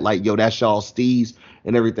yourself that like, yo, that's y'all steez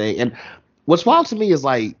and everything. And what's wild to me is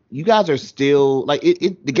like you guys are still like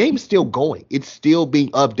the game is still going. It's still being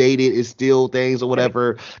updated. It's still things or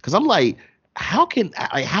whatever. Because I'm like, how can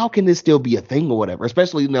this still be a thing or whatever?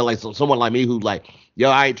 Especially like someone like me who like, yo,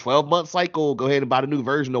 all right, 12-month cycle, go ahead and buy the new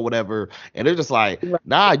version or whatever. And they're just like,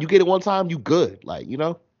 nah, you get it one time, you good, like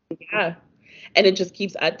Yeah. And it just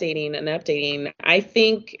keeps updating and updating. I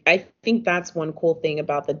think that's one cool thing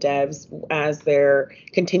about the devs as they're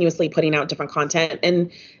continuously putting out different content.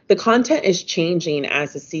 And the content is changing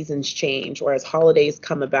as the seasons change or as holidays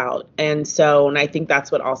come about. And I think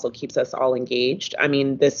that's what also keeps us all engaged. I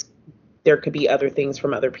mean, there could be other things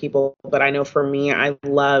from other people, but I know for me, I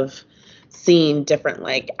love seeing different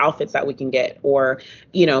like outfits that we can get or,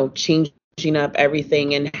 changing up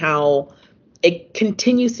everything and how it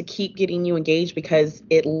continues to keep getting you engaged because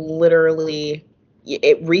it resets,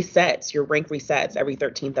 your rank resets every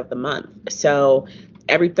 13th of the month. So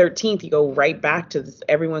every 13th you go right back to this,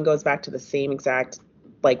 everyone goes back to the same exact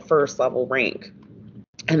like first level rank.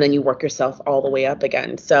 And then you work yourself all the way up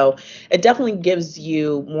again. So it definitely gives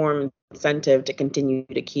you more incentive to continue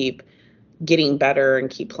to keep getting better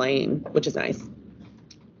and keep playing, which is nice.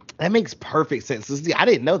 That makes perfect sense. See, I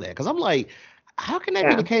didn't know that because I'm like, how can that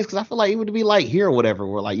be the case? Because I feel like it would be like here or whatever,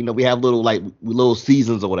 where like we have little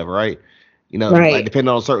seasons or whatever, right? You know, like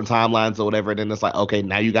depending on certain timelines or whatever, and then it's like, okay,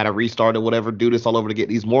 now you got to restart or whatever, do this all over to get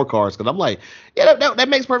these more cards. Because I'm like, yeah, that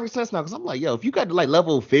makes perfect sense now. Because I'm like, yo, if you got to like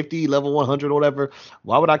level 50, level 100 or whatever,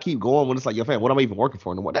 why would I keep going when it's like, yo, fam, what am I even working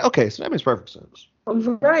for? Okay, so that makes perfect sense.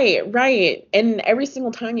 Right. And every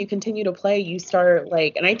single time you continue to play, you start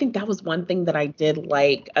like, and I think that was one thing that I did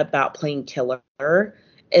like about playing Killer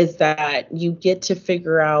is that you get to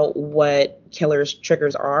figure out what Killer's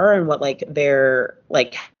triggers are and what like their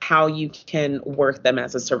like how you can work them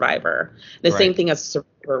as a survivor. The same thing as a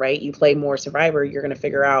survivor, right? You play more survivor, you're going to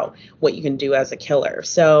figure out what you can do as a killer.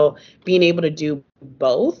 So being able to do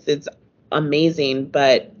both is amazing,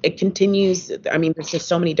 but it continues. I mean, there's just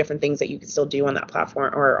so many different things that you can still do on that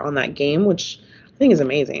platform or on that game, which I think is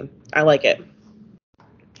amazing. I like it.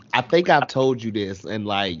 I think I've told you this, and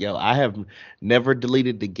like, yo, I have never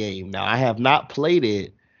deleted the game. Now, I have not played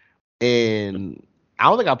it, and I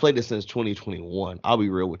don't think I played it since 2021. I'll be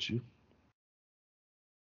real with you.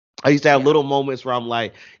 I used to have little moments where I'm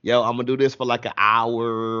like, yo, I'm gonna do this for like an hour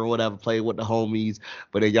or whatever, play with the homies.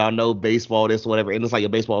 But then y'all know baseball, this or whatever, and it's like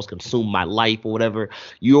your baseball's consumed my life or whatever.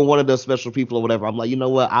 You're one of those special people or whatever. I'm like, you know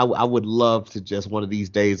what? I would love to just one of these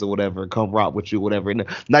days or whatever come rock with you, or whatever. And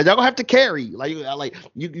now y'all gonna have to carry,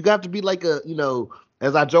 you got to be like a, you know,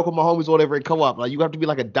 as I joke with my homies or whatever and come up, like you have to be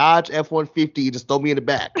like a Dodge F-150, just throw me in the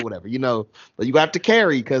back or whatever, you know. But you have to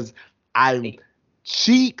carry because I'm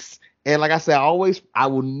cheeks. And like I said, I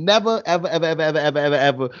will never,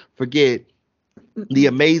 ever forget the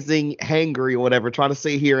amazing Hangry or whatever trying to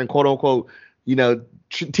sit here and quote unquote, you know,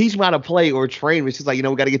 teach me how to play or train me. She's like, you know,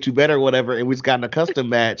 we got to get you better or whatever. And we just got in a custom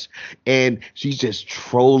match and she's just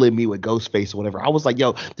trolling me with Ghostface or whatever. I was like,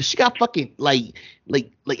 yo, does she got fucking like,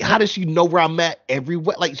 how does she know where I'm at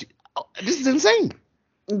everywhere? Like, this is insane.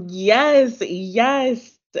 Yes.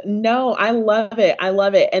 No, I love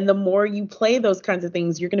it. And the more you play those kinds of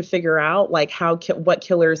things, you're going to figure out like what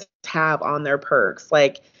killers have on their perks.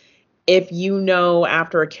 Like if you know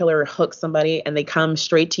after a killer hooks somebody and they come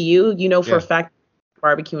straight to you, you know for a fact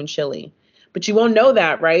barbecue and chili. But you won't know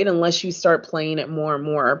that, right? Unless you start playing it more and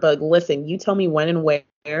more. But listen, you tell me when and where,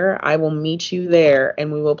 I will meet you there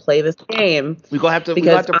and we will play this game. We gonna have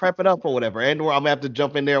to prep it up or whatever. And I'm gonna have to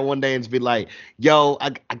jump in there one day and just be like, yo,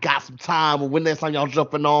 I got some time. When next time y'all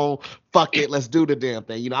jumping on, fuck it, let's do the damn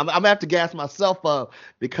thing. You know, I'm gonna have to gas myself up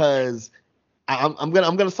because I'm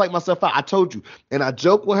gonna psych myself out. I told you, and I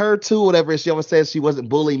joke with her too. Whatever she always says, she wasn't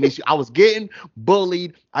bullying me. I was getting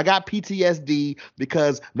bullied. I got PTSD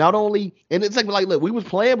because not only, and it's like look, we was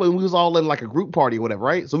playing, but we was all in like a group party or whatever,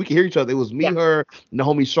 right? So we could hear each other. It was me, her, and the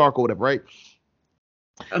homie Shark or whatever, right?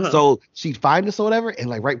 So she'd find us or whatever, and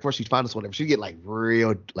like right before she'd find us or whatever, she'd get like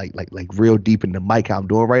real real deep in the mic how I'm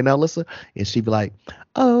doing right now, Lissa, and she'd be like,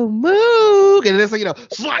 "Oh, Moog," and it's like, you know,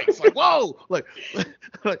 slice, like, whoa, like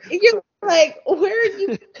you're like, where are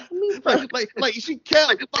you coming from? Like she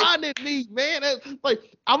kept finding me, man.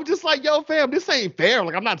 Like I'm just like, yo, fam, this ain't fair.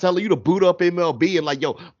 Like I'm not telling you to boot up MLB and like,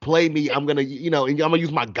 yo, play me. I'm gonna, you know, and I'm gonna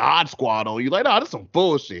use my God Squad on you. Like, no, that's some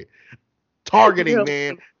bullshit. Targeting,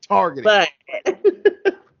 man. Targeting. But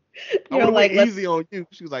I would like easy on you.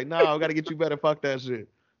 She was like, no, I gotta get you better. Fuck that shit.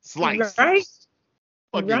 Slice. Right.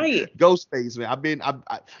 Ghostface, man.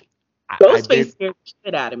 Ghostface scared the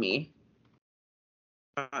shit out of me.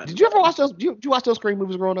 Did you ever watch those? Did you watch those Scream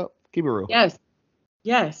movies growing up? Keep it real.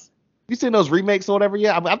 Yes. You seen those remakes or whatever?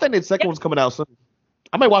 Yeah, I think the second one's coming out soon.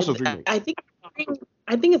 I might watch those remakes. I think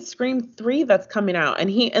it's Scream 3 that's coming out,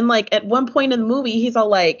 and like at one point in the movie, he's all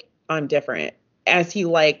like, "I'm different," as he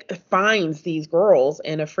like finds these girls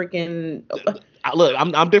in a freaking. Look,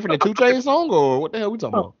 I'm different than 2 Chainz song, or what the hell we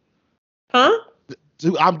talking about? Huh?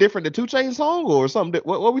 I'm different than 2 Chainz song, or something.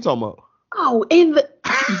 What are we talking about? Oh, in the.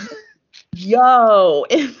 Yo,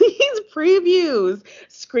 in these previews,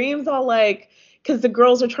 Scream's all like, because the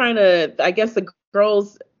girls are trying to, I guess the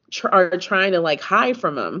girls are trying to like hide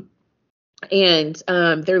from him, and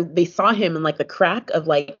they saw him in like the crack of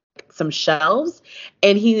like some shelves,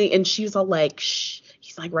 and she was all like, shh,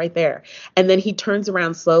 he's like right there, and then he turns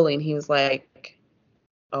around slowly and he was like,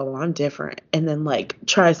 oh, I'm different, and then like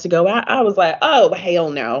tries to go out. I was like, oh hell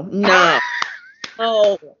no,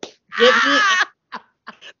 oh, get me out.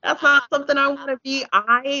 That's not something I want to be.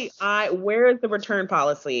 Where is the return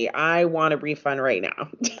policy? I want a refund right now.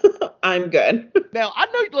 I'm good. Now, I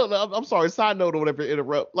know, look, I'm sorry, side note or whatever,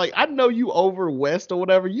 interrupt. Like, I know you over West or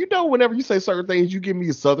whatever. You know, whenever you say certain things, you give me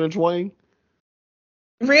a Southern twang.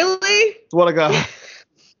 Really? That's what I got.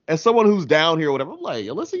 As someone who's down here or whatever, I'm like,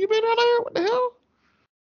 Alyssa, you been out there? What the hell?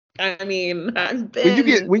 I mean, I've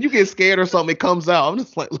been. When you get scared or something, it comes out. I'm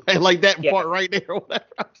just like that part right there or whatever.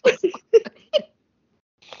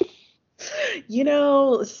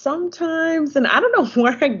 Sometimes, and I don't know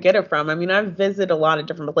where I get it from. I mean, I've visited a lot of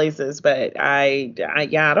different places, but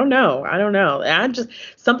yeah, I don't know. I don't know. I just,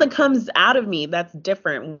 something comes out of me that's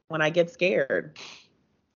different when I get scared.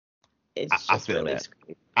 It's I just feel really that.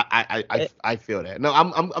 scary. I feel that. No,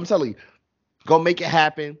 I'm telling you, gonna make it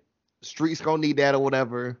happen. Streets gonna need that or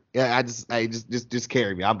whatever. Yeah, just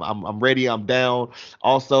carry me. I'm ready. I'm down.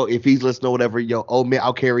 Also, if he's listening or whatever, yo, oh man,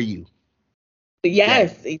 I'll carry you. Gang,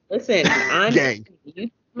 Yes, listen, gang. you tell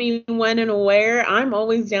me when and where. I'm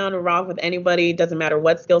always down to rock with anybody. Doesn't matter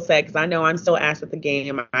what skill set, because I know I'm still ass at the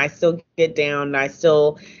game. I still get down. I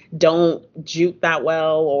still don't juke that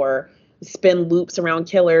well or spin loops around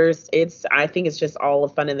killers. I think it's just all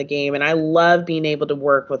the fun in the game, and I love being able to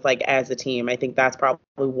work with like as a team. I think that's probably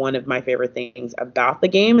one of my favorite things about the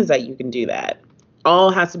game is that you can do that. All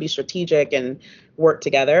has to be strategic and work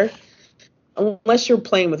together. Unless you're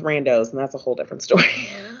playing with randos, and that's a whole different story.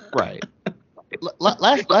 Right.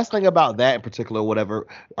 Last thing about that in particular, whatever.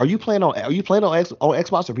 Are you playing on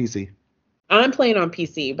Xbox or PC? I'm playing on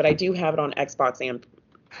PC, but I do have it on Xbox and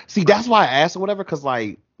See, that's why I asked or whatever, because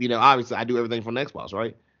like, obviously I do everything from the Xbox,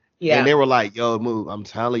 right? And yeah. they were like, yo, move. I'm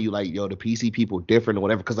telling you, like, yo, the PC people different or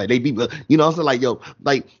whatever. Because like they be, I'm saying, like, yo,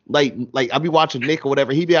 like I be watching Nick or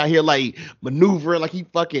whatever. He be out here like maneuvering like he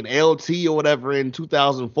fucking LT or whatever in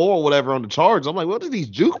 2004 or whatever on the charge. I'm like, what are these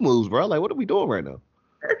juke moves, bro? Like, what are we doing right now?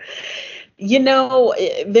 You know,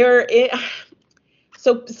 there it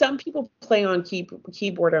so some people play on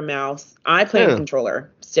keyboard or mouse. I play on Yeah.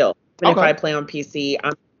 controller still. Even if Okay. I play on PC,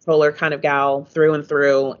 I'm a controller kind of gal through and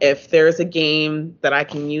through. If there's a game that I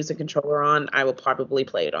can use a controller on, I will probably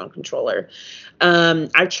play it on controller.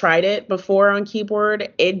 I've tried it before on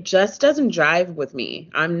keyboard. It just doesn't jive with me.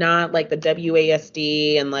 I'm not like the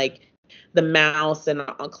WASD and like the mouse and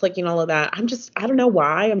clicking all of that. I don't know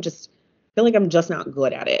why. Feel like I'm just not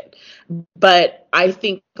good at it. But of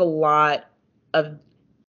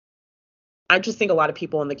I just think a lot of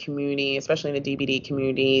people in the community, especially in the DBD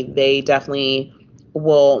community, they definitely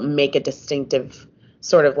will make a distinctive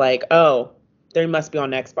sort of like, oh, they must be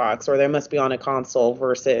on Xbox or they must be on a console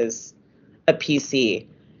versus a PC.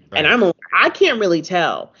 And Right. I can't really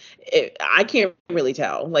tell. I can't really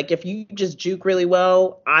tell. Like if you just juke really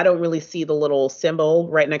well, I don't really see the little symbol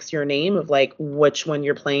right next to your name of like which one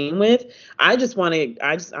you're playing with. I don't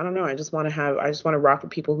know. I just want to rock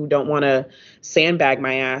with people who don't want to sandbag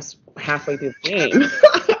my ass halfway through the game.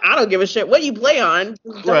 I don't give a shit what you play on.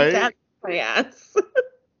 Just don't Right. tap my ass.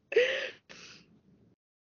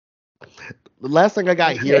 The last thing I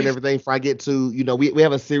got here and everything before I get to, we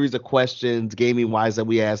have a series of questions gaming wise that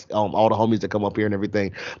we ask all the homies that come up here and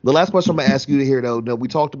everything. The last question I'm gonna ask you to hear though, we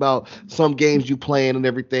talked about some games you playing and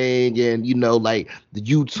everything, and like the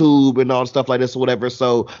YouTube and all stuff like this or whatever.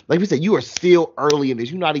 So, like we said, you are still early in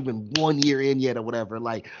this. You're not even 1 year in yet or whatever.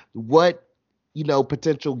 Like, what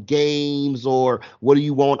potential games or what do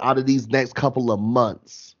you want out of these next couple of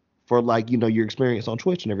months? For like your experience on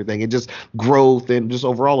Twitch and everything, and just growth and just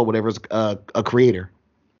overall or whatever as a creator.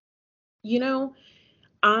 You know,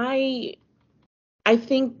 I I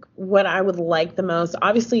think what I would like the most,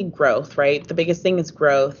 obviously growth, right? The biggest thing is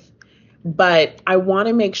growth, but I want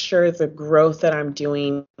to make sure the growth that I'm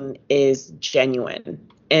doing is genuine.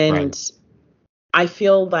 Right. And I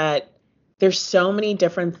feel that there's so many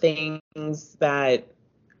different things that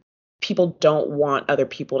people don't want other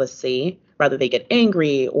people to see. Rather they get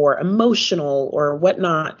angry or emotional or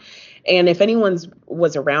whatnot. And if anyone's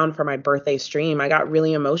was around for my birthday stream, I got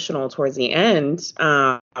really emotional towards the end,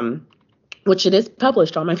 which it is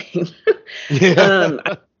published on my page. Yeah. um,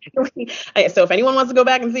 so if anyone wants to go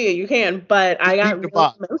back and see it, you can. But I got Keep the really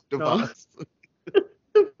box. The emotional, box.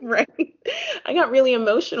 right? I got really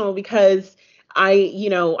emotional because I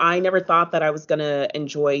never thought that I was gonna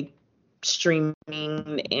enjoy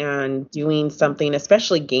streaming and doing something,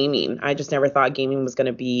 especially gaming. I just never thought gaming was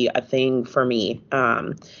gonna be a thing for me.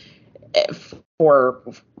 For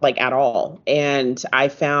like at all. And I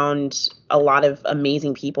found a lot of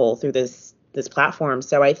amazing people through this platform.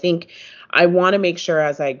 So I think I want to make sure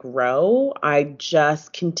as I grow, I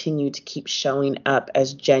just continue to keep showing up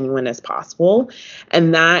as genuine as possible.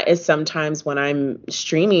 And that is sometimes when I'm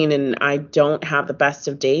streaming and I don't have the best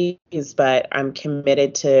of days, but I'm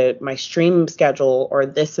committed to my stream schedule or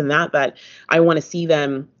this and that, but I want to see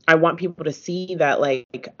them. I want people to see that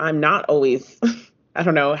like I'm not always I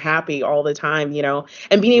don't know, happy all the time,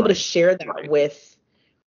 and being able to Right. share that with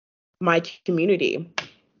my community.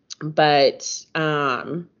 But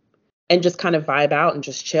and just kind of vibe out and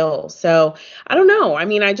just chill. So I don't know. I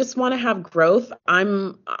mean, I just want to have growth.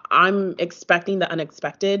 I'm expecting the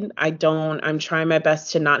unexpected. I'm trying my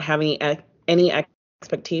best to not have any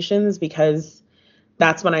expectations, because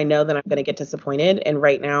that's when I know that I'm going to get disappointed. And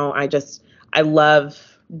right now, I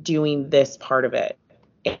love doing this part of it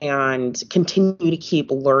and continue to keep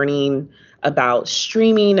learning about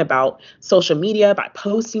streaming, about social media, about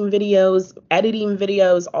posting videos, editing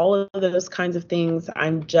videos, all of those kinds of things.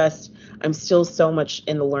 I'm still so much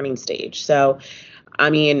in the learning stage. So, I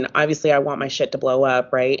mean, obviously I want my shit to blow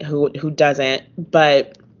up, right? Who doesn't?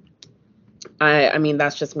 But I mean,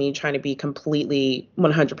 that's just me trying to be completely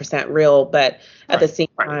 100% real. But at the same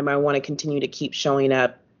time, I want to continue to keep showing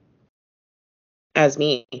up as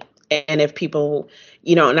me. And if people,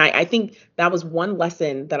 and I think that was one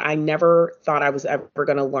lesson that I never thought I was ever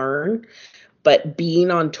going to learn. But being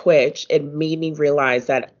on Twitch, it made me realize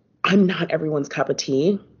that I'm not everyone's cup of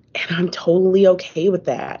tea. And I'm totally okay with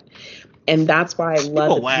that. And that's why I love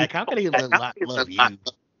people whack. How can he love you?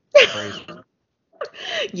 Crazy.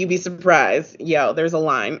 You'd be surprised. Yo, there's a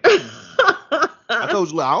line. I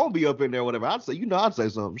told you, I won't be up in there, whatever. I'd say, I'd say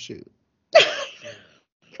something, shit.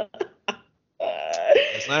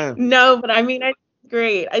 No, but I mean, it's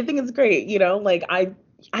great. I think it's great. Like I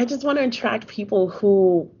just want to attract people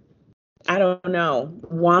who, I don't know,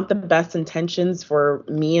 want the best intentions for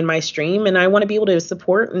me and my stream. And I want to be able to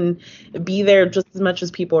support and be there just as much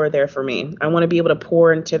as people are there for me. I want to be able to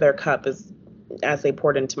pour into their cup as they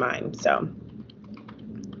poured into mine. So.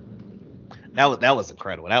 That was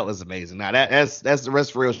incredible. That was amazing. Now that's the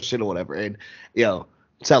rest real shit or whatever. And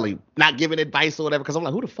tell you, not giving advice or whatever, because I'm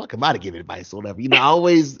like, who the fuck am I to give advice or whatever? I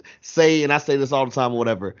always say, and I say this all the time or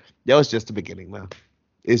whatever. It's just the beginning, man.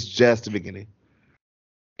 It's just the beginning.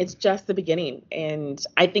 It's just the beginning. And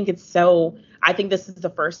I think this is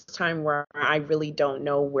the first time where I really don't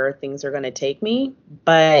know where things are going to take me,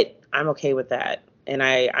 but I'm okay with that. And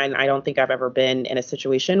I don't think I've ever been in a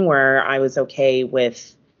situation where I was okay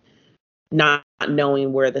with not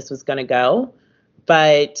knowing where this was going to go,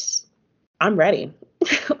 but I'm ready.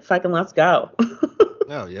 Fucking let's go.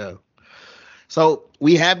 Oh, yeah. So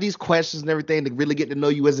we have these questions and everything to really get to know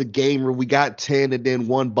you as a gamer. We got 10 and then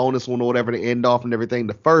one bonus one or whatever to end off and everything.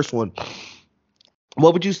 The first one,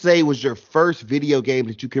 what would you say was your first video game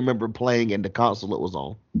that you can remember playing and the console it was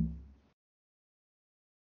on?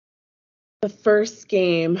 The first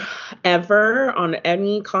game ever on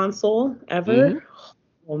any console ever? Mm-hmm.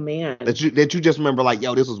 Oh, man. That you just remember like,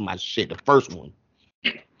 yo, this was my shit, the first one.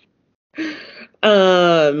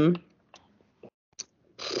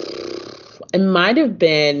 It might have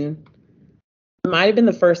been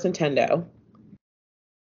the first Nintendo,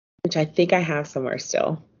 which I think I have somewhere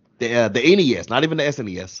still. The NES, not even the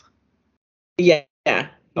SNES. Yeah.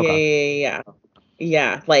 Okay.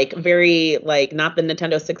 Yeah. Like very, like not the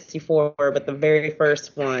Nintendo 64, but the very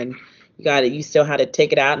first one. You still had to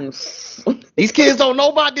take it out and. These kids don't know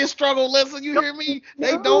about this struggle. Listen, you hear me?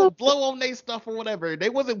 They don't blow on their stuff or whatever. They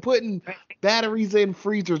wasn't putting batteries in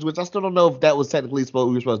freezers, which I still don't know if that was technically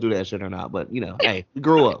we were supposed to do that shit or not. But hey, we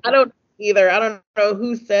grew up. I don't either. I don't know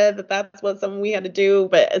who said that that's what something we had to do,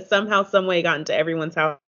 but somehow, some way, it got into everyone's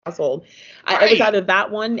household. It was either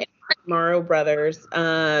that one, and Mario Brothers,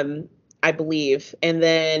 I believe, and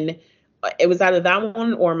then. It was either that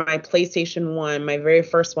one or my PlayStation 1, my very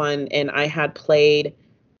first one, and I had played,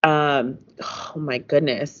 oh my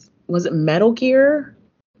goodness, was it Metal Gear?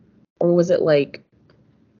 Or was it like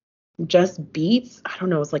Just Beats? I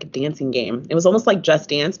don't know, it was like a dancing game. It was almost like Just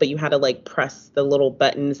Dance, but you had to like press the little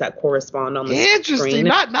buttons that correspond on the screen. Interesting,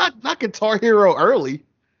 not Guitar Hero early.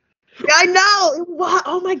 I know it was.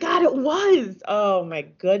 Oh my god, it was. Oh my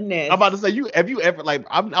goodness. I'm about to say, have you ever like?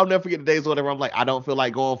 I'll never forget the days or whatever. I'm like, I don't feel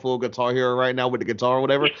like going full Guitar Hero right now with the guitar or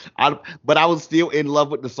whatever. But I was still in love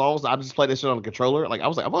with the songs. So I just played that shit on the controller. Like I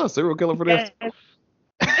was like, I'm a serial killer for this.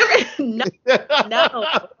 No,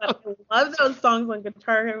 I love those songs on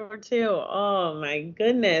Guitar Hero too. Oh my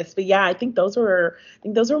goodness. But yeah, I think those were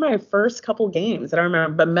my first couple games that I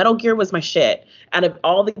remember. But Metal Gear was my shit. Out of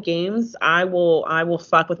all the games, I will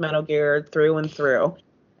fuck with Metal Gear through and through.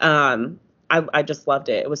 I just loved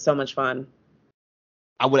it. It was so much fun.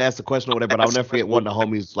 I would ask the question or whatever, but I'll never forget one of the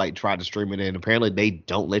homies like tried to stream it, and apparently they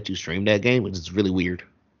don't let you stream that game, which is really weird.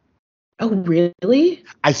 Oh, really?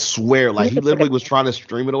 I swear, like, he literally was trying to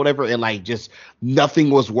stream it or whatever, and, like, just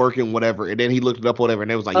nothing was working, whatever. And then he looked it up or whatever,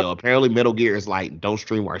 and it was like, yo, apparently Metal Gear is, like, don't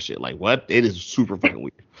stream our shit. Like, what? It is super fucking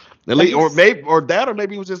weird. Or maybe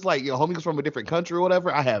it was just, like, yo, homie's from a different country or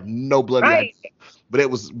whatever. I have no bloody idea. But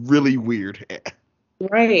it was really weird.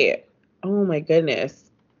 Right. Oh, my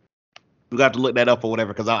goodness. We got to look that up or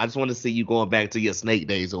whatever, because I just want to see you going back to your Snake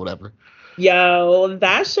days or whatever. Yo,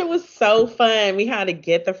 that shit was so fun. We had to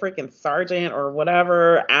get the freaking sergeant or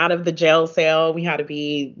whatever out of the jail cell. We had to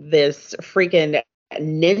be this freaking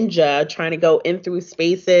ninja trying to go in through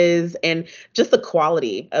spaces, and just the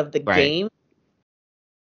quality of the Right. game.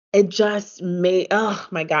 It just made, oh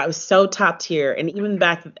my God, it was so top tier. And even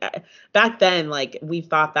back then, like, we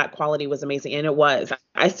thought that quality was amazing, and it was.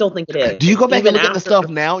 I still think it Do you is. go back and Even look at the after, stuff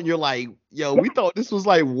now and you're like, yo, we thought this was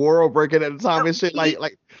like world breaking at the time and shit. yeah,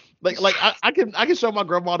 I can show my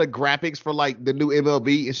grandma the graphics for like the new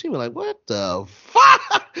MLB and she be like, what the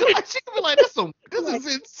fuck? Like she could be like, this like,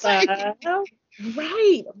 is insane.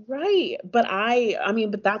 right. But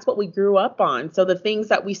that's what we grew up on. So the things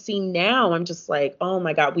that we see now, I'm just like, oh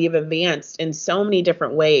my God, we have advanced in so many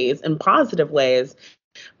different ways, in positive ways.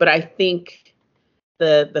 But I think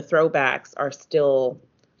the throwbacks are still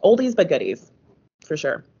oldies but goodies, for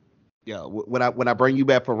sure. Yeah, when I bring you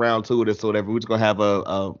back for round two of this or whatever, we're just gonna have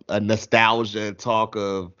a nostalgia talk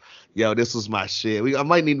of, yo, this was my shit. I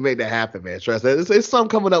might need to make that happen, man. Trust that. It's some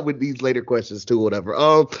coming up with these later questions too,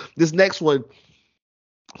 whatever. This next one,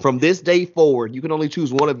 from this day forward, you can only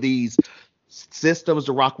choose one of these systems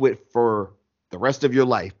to rock with for the rest of your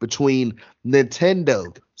life between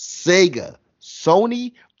Nintendo, Sega,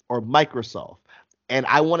 Sony, or Microsoft. And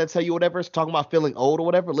I want to tell you whatever, it's talking about feeling old or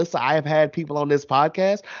whatever. Listen, I have had people on this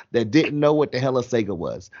podcast that didn't know what the hell a Sega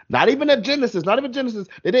was. Not even a Genesis, not even Genesis.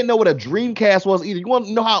 They didn't know what a Dreamcast was either. You want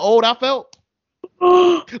to know how old I felt?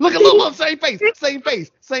 Look, same face, same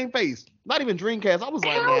face, same face. Not even Dreamcast. I was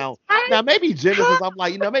like, now maybe Genesis. I'm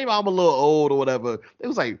like, maybe I'm a little old or whatever. It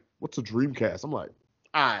was like, what's a Dreamcast? I'm like,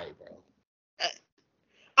 all right, bro.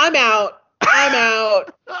 I'm out.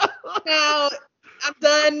 Now I'm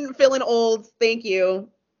done feeling old. Thank you.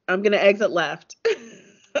 I'm gonna exit left.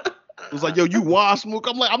 It was like, yo, you washed, Mook.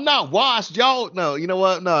 I'm like, I'm not washed, y'all. No, you know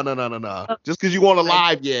what? No. Just because you weren't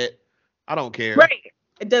alive yet, I don't care. Right.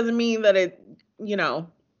 It doesn't mean that it,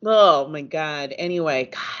 oh my God.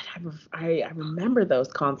 Anyway, God, I remember those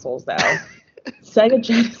consoles though. Sega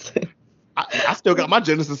Genesis. I still got my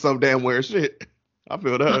Genesis some damn weird shit. I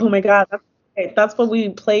feel that. Oh my God. That's what we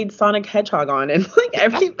played Sonic Hedgehog on, and like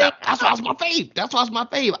everything. That's why it's my fave. That's why it's my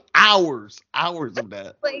fave. Hours of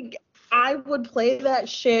that. Like, I would play that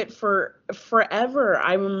shit for forever.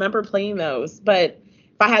 I remember playing those, but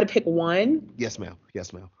if I had to pick one, yes, ma'am.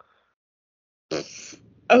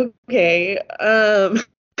 okay,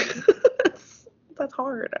 that's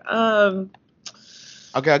hard.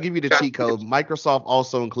 Okay, I'll give you the cheat code. Microsoft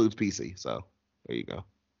also includes PC, so there you go.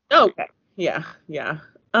 Okay, yeah.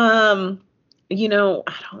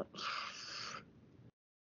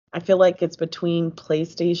 I feel like it's between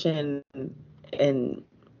PlayStation and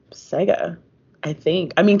Sega, I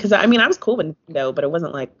think. I mean, because I was cool with Nintendo, but it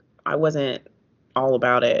wasn't like I wasn't all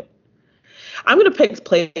about it. I'm gonna pick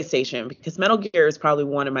PlayStation because Metal Gear is probably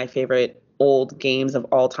one of my favorite old games of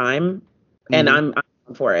all time, and I'm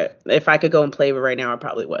for it. If I could go and play it right now, I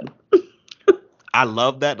probably would. I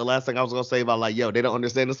love that. The last thing I was gonna say about like, yo, they don't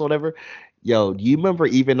understand this or whatever. Yo, do you remember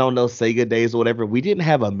even on those Sega days or whatever, we didn't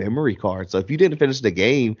have a memory card. So if you didn't finish the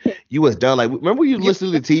game, you was done. Like, remember you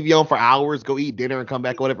listen to the TV on for hours, go eat dinner and come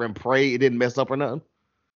back or whatever and pray it didn't mess up or nothing?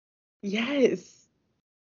 Yes.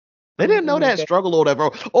 They didn't know that struggle or whatever.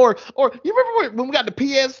 Or you remember when we got the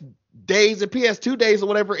PS days and PS2 days or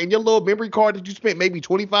whatever, and your little memory card that you spent maybe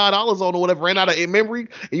 $25 on or whatever ran out of memory,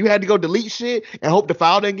 and you had to go delete shit and hope the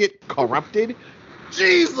file didn't get corrupted?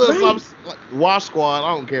 Jesus, right. I'm like, Wash Squad.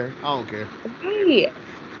 I don't care. Right.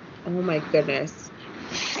 Oh my goodness.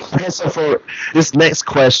 And so for this next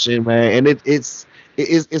question, man, and it's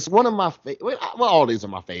one of my favorite. Well, all these are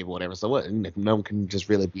my favorite, whatever. So what? No one can just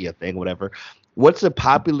really be a thing, whatever. What's a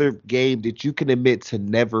popular game that you can admit to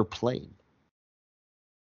never playing?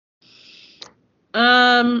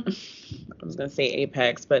 I was gonna say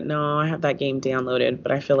Apex, but no, I have that game downloaded.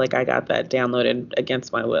 But I feel like I got that downloaded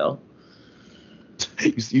against my will.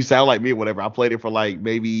 You sound like me, whatever. I played it for like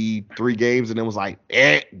maybe 3 games and then was like,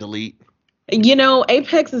 delete.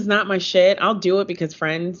 Apex is not my shit. I'll do it because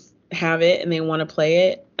friends have it and they want to play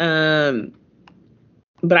it.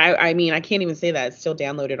 But I can't even say that. It's still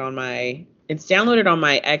downloaded on my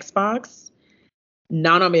Xbox,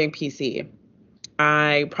 not on my PC.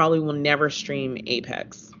 I probably will never stream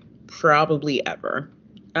Apex. Probably ever.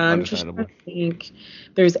 I'm just trying to think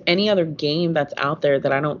there's any other game that's out there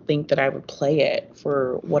that I don't think that I would play it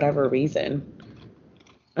for whatever reason.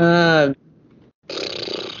 Maybe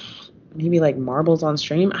like Marbles on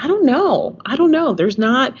stream. I don't know. There's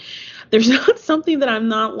not something that I'm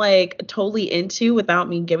not like totally into without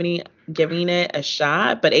me giving it a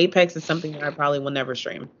shot. But Apex is something that I probably will never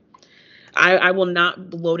stream. I will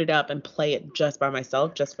not load it up and play it just by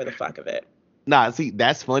myself, just for the fuck of it. Nah, see,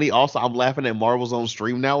 that's funny. Also, I'm laughing at Marvel's on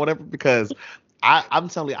stream now, whatever, because I'm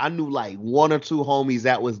telling you, I knew like one or two homies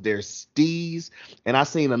that was their steez, and I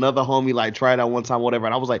seen another homie like try it out one time, whatever,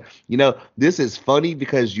 and I was like, this is funny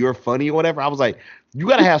because you're funny or whatever. I was like, you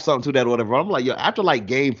gotta have something to that or whatever. I'm like, yo, after like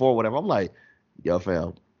game 4 or whatever, I'm like, yo,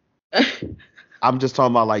 fam, I'm just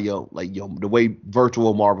talking about like yo, the way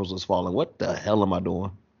virtual marbles was falling. What the hell am I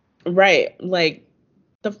doing? Right. Like,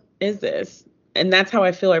 is this? And that's how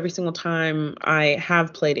I feel every single time I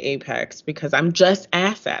have played Apex, because I'm just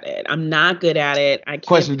ass at it. I'm not good at it. I can't.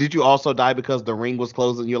 Question: did you also die because the ring was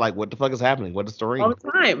closed and you're like, what the fuck is happening? What is the ring? All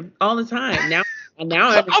the time. Now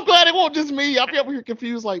I'm glad it won't just me. I'll be over here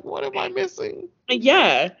confused, like, what am I missing?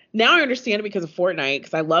 Yeah. Now I understand it because of Fortnite,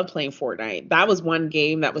 because I love playing Fortnite. That was one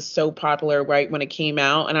game that was so popular right when it came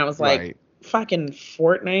out, and I was like, Right. fucking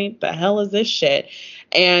Fortnite, the hell is this shit?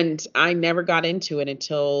 And I never got into it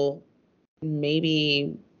until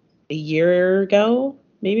maybe a year ago,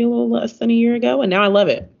 maybe a little less than a year ago, and now I love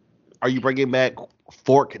it. Are you bringing back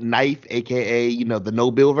Fork Knife, aka the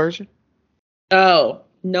no build version? Oh,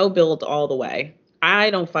 no build all the way. I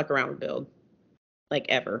don't fuck around with build, like,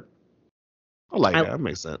 ever. I like that. That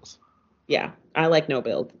makes sense. Yeah, I like no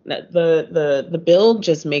build. The build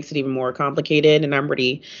just makes it even more complicated, and I'm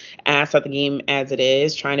pretty ass at the game as it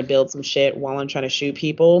is. Trying to build some shit while I'm trying to shoot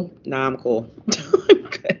people. Nah, I'm cool. I'm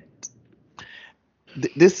good.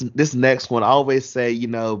 This next one, I always say,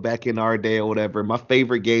 back in our day or whatever, my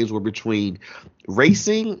favorite games were between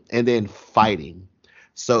racing and then fighting.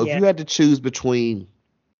 So if you had to choose between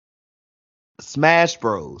Smash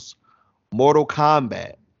Bros, Mortal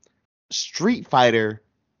Kombat, Street Fighter,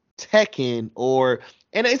 Tekken,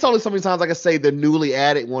 and it's only so many times I can say the newly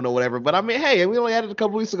added one or whatever, but I mean, hey, we only added a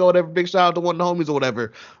couple weeks ago, whatever. Big shout out to one of the homies or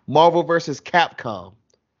whatever. Marvel versus Capcom.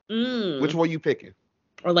 Which one are you picking?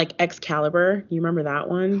 Or like Excalibur. You remember that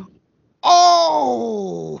one?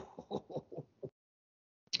 Oh!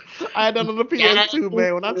 I had that on the PS2,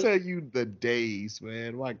 man. When I tell you the days,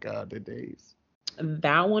 man, my God, the days.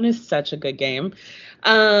 That one is such a good game.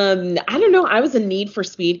 I don't know. I was a Need for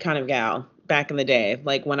Speed kind of gal back in the day.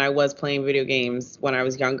 Like, when I was playing video games when I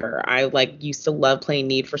was younger, I used to love playing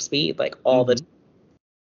Need for Speed, like, all the time.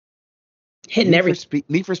 Hitting everything.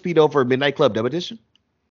 Need for Speed over Midnight Club Dub Edition?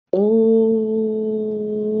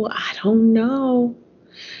 Oh, I don't know.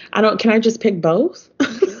 Can I just pick both?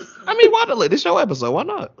 I mean, why not? This show episode. Why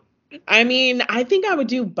not? I mean, I think I would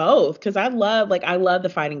do both, because I love the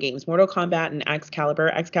fighting games. Mortal Kombat and Excalibur.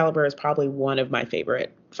 Excalibur is probably one of my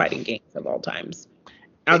favorite fighting games of all times.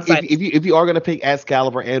 If you are gonna pick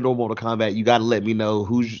Excalibur and or Mortal Kombat, you gotta let me know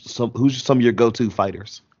who's some of your go-to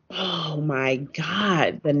fighters. Oh my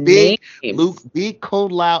God, the big names. Luke, big Kung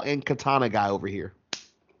Lao and Katana guy over here.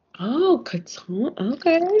 Oh, Katana.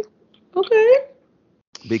 Okay.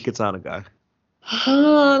 Big Katana guy.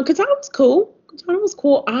 Katana was cool.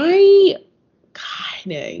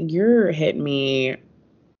 You're hitting me.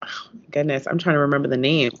 Oh my goodness, I'm trying to remember the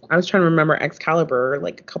name. I was trying to remember Excalibur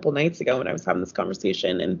like a couple nights ago when I was having this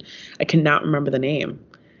conversation, and I cannot remember the name.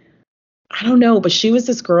 I don't know, but she was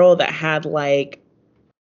this girl that had I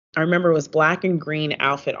remember it was black and green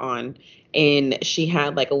outfit on, and she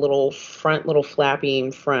had like a little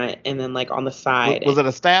flapping front, and then like on the side. Was it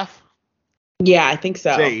a staff? Yeah, I think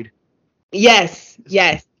so. Jade. Yes.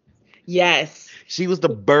 She was the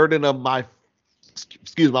burden of my,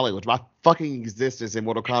 excuse my language, my fucking existence in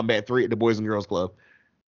Mortal Kombat 3 at the Boys and Girls Club.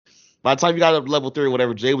 By the time you got up to level 3 or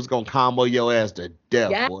whatever, Jade was gonna combo your ass to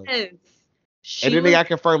death, boy. And then they got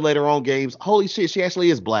confirmed later on games. Holy shit, she actually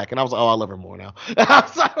is black. And I was like, oh, I love her more now. I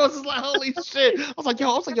was just like, holy shit. I was like,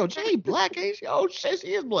 yo, Jade black, ain't she? Oh shit,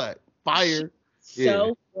 she is black. Fire.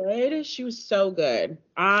 So good. She was so good.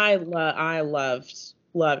 I loved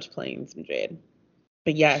playing some Jade.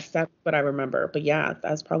 But yes, that's what I remember. But yeah,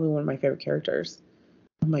 that's probably one of my favorite characters.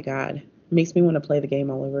 Oh my God. It makes me want to play the game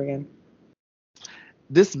all over again.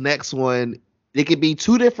 This next one, it could be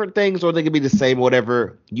two different things or they could be the same,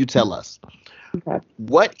 whatever you tell us. Okay.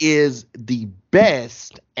 What is the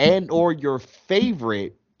best and or your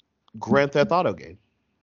favorite Grand Theft Auto game?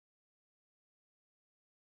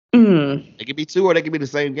 It could be two or they could be the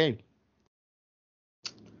same game.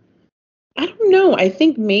 I don't know. I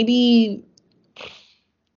think maybe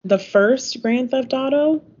the first Grand Theft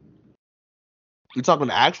Auto. You talking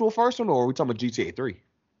the actual first one or are we talking about GTA 3?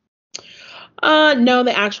 No,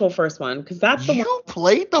 the actual first one, because that's the one. You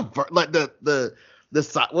played the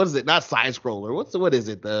what is it? Not side scroller. What is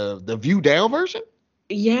it? The view down version?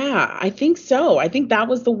 Yeah, I think so. I think that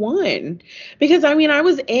was the one, because I mean, I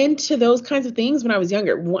was into those kinds of things when I was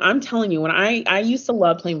younger. I'm telling you, when I used to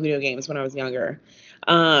love playing video games when I was younger.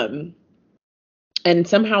 And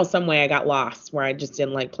somehow, some way, I got lost where I just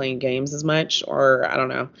didn't like playing games as much, or I don't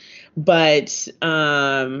know. But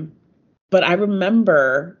I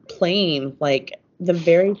remember playing like the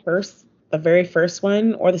very first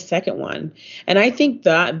one or the second one. And I think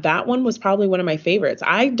that one was probably one of my favorites.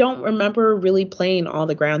 I don't remember really playing all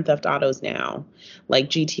the Grand Theft Autos now, like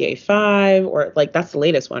GTA 5, or like that's the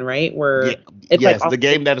latest one, right? Yeah, Where it's like yes, the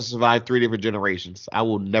game that has survived 3 different generations. I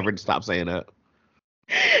will never stop saying that.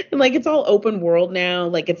 like it's all open world now,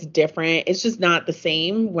 like it's different. It's just not the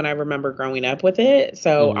same when I remember growing up with it.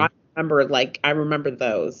 So Hmm. I remember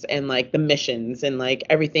those and like the missions and like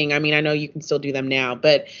everything. I mean, I know you can still do them now,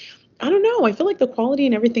 but I don't know. I feel like the quality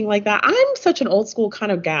and everything like that. I'm such an old school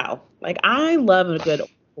kind of gal. Like I love a good old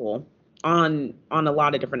school on a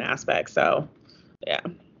lot of different aspects. So yeah.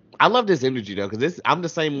 I love this energy though, because I'm the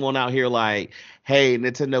same one out here like, hey,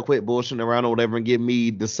 Nintendo quit bullshitting around or whatever and give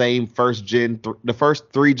me the same the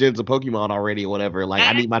first 3 gens of Pokemon already or whatever. Like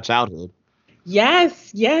I need my childhood.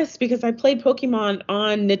 Yes, yes, because I played Pokemon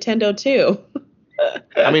on Nintendo too.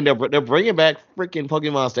 I mean, they're bringing back freaking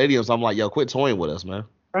Pokemon Stadium, so I'm like, yo, quit toying with us, man.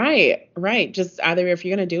 Right, right. Just either if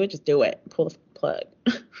you're gonna do it, just do it. Pull the plug.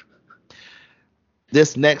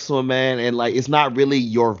 This next one, man, and like it's not really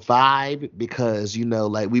your vibe because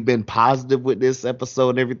like we've been positive with this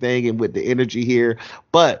episode and everything and with the energy here,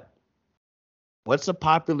 but what's a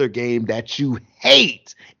popular game that you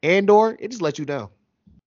hate and or it just let you down?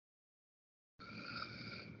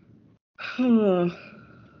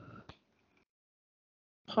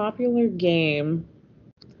 Popular game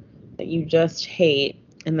that you just hate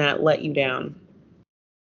and that let you down.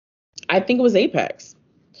 I think it was Apex.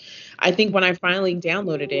 I think when I finally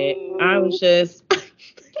downloaded it, I was just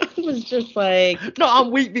I was just like, No, I'm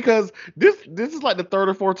weak because this is like the third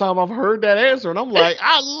or fourth time I've heard that answer, and I'm like,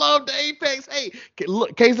 I love the Apex. Hey,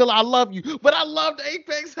 look, Kazilla, I love you, but I love the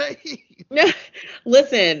Apex. Hey,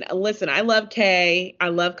 listen, I love K, I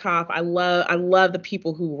love Koff, I love the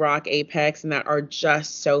people who rock Apex and that are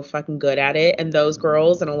just so fucking good at it. And those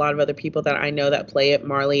girls and a lot of other people that I know that play it,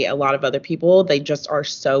 Marley, a lot of other people, they just are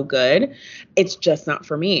so good. It's just not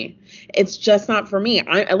for me. It's just not for me.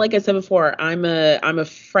 I like I said before, I'm a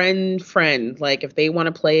friend. Like if they want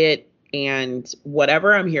to play it and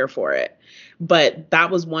whatever, I'm here for it. But that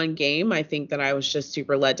was one game I think that I was just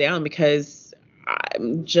super let down because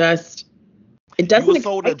I'm just it you doesn't were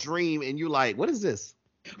sold a excite. dream, and you like, what is this?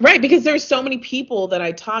 Right, because there's so many people that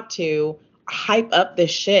I talk to hype up this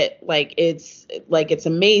shit like it's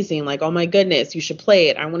amazing, like oh my goodness, you should play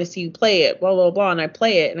it, I want to see you play it, blah blah blah, and I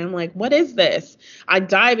play it and I'm like, what is this? I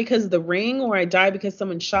die because of the ring, or I die because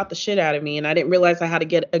someone shot the shit out of me and I didn't realize I had to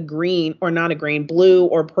get a green, or not a green, blue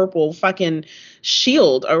or purple fucking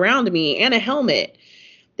shield around me and a helmet.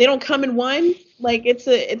 They don't come in one. Like it's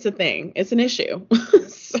a thing, it's an issue.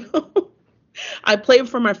 So I play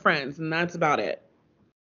for my friends and that's about it.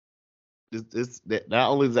 Not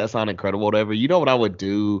only does that sound incredible, whatever. You know what I would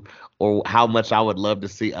do, or how much I would love to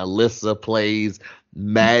see Alyssa plays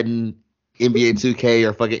Madden, NBA 2K,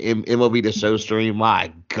 or fucking MLB The Show stream.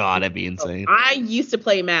 My God, that'd be insane. I used to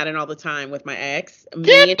play Madden all the time with my ex.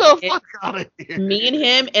 Get the fuck out of here. Me and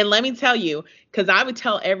him, and let me tell you, because I would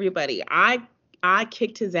tell everybody, I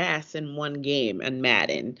kicked his ass in one game in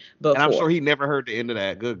Madden And I'm before. sure he never heard the end of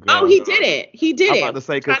that. Good Oh, God. he didn't. He I'm didn't. about to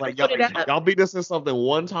say, Tried because to like put it up. y'all beat us in something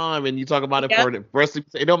one time, and you talk about it Yep. for the rest of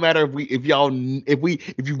it don't matter if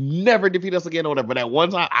you never defeat us again or whatever. But that one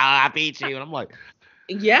time, I beat you, and I'm like,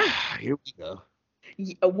 Yeah, here we go.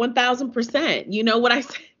 1000%. You know what I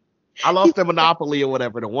said? I lost the Monopoly or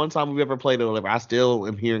whatever. The one time we've ever played it or whatever. I still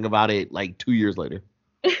am hearing about it like 2 years later.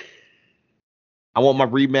 I want my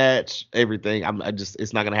rematch, everything.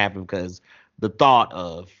 It's not gonna happen because the thought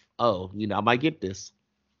of, oh, I might get this.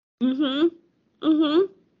 Mhm. Mhm.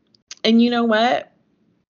 And you know what?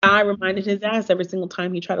 I reminded his ass every single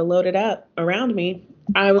time he tried to load it up around me.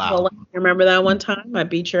 I was Wow. like, remember that one time I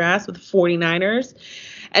beat your ass with the 49ers?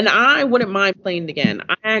 And I wouldn't mind playing it again.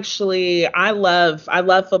 I love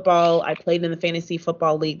football. I played in the fantasy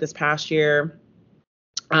football league this past year.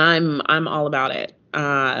 I'm all about it.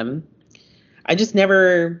 I just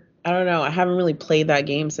never, I don't know, I haven't really played that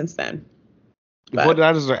game since then. The But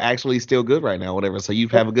 49ers are actually still good right now, whatever. So you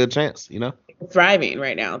have a good chance. thriving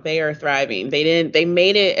right now. They are thriving. They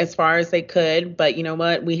made it as far as they could, but you know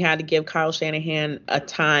what? We had to give Kyle Shanahan a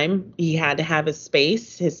time. He had to have his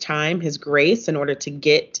space, his time, his grace in order to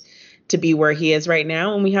get to be where he is right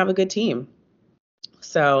now, and we have a good team.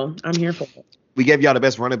 So I'm here for it. We gave y'all the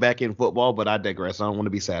best running back in football, but I digress. I don't want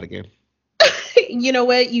to be sad again. You know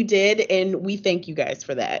what? You did, and we thank you guys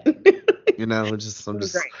for that. You know, just I'm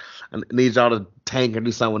just Great. I need y'all to tank and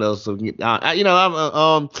do someone else. So you know,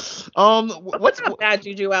 I'm What's up, bad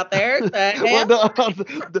juju out there? The well,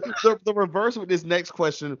 hell? the reverse with this next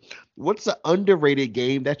question. What's an underrated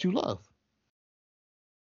game that you love?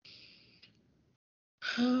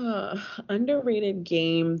 Underrated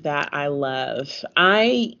game that I love.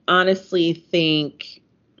 I honestly think,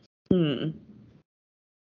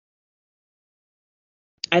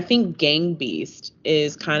 I think Gang Beast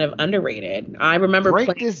is kind of underrated. I remember Break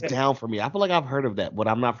playing this it down for me. I feel like I've heard of that, but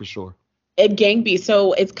I'm not for sure. at Gang Beast.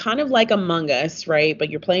 So it's kind of like Among Us, right? But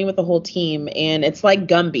you're playing with the whole team, and it's like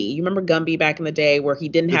Gumby. You remember Gumby back in the day where he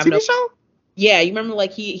didn't The have no. TV show? Yeah, you remember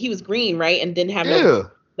like he was green, right? And didn't have Yeah.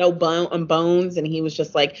 no bones, and he was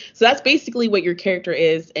just like, so that's basically what your character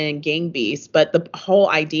is in Gang Beast. But the whole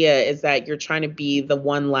idea is that you're trying to be the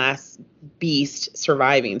one last beast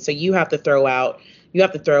surviving. So you have to throw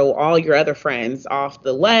all your other friends off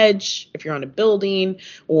the ledge if you're on a building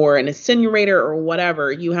or an incinerator or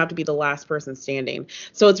whatever. You have to be the last person standing.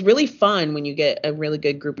 So it's really fun when you get a really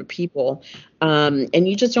good group of people. And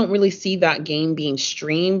you just don't really see that game being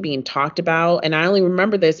streamed, being talked about. And I only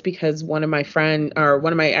remember this because my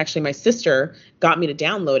sister got me to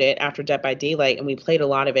download it after Dead by Daylight, and we played a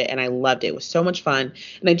lot of it, and I loved it. It was so much fun.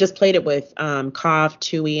 And I just played it with Kov,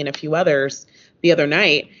 Tui, and a few others the other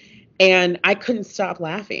night. And I couldn't stop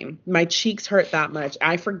laughing. My cheeks hurt that much.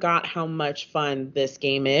 I forgot how much fun this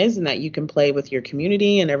game is and that you can play with your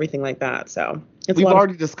community and everything like that. So it's We've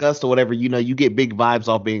already discussed or whatever. You know, you get big vibes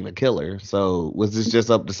off being a killer. So was this just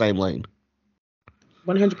up the same lane?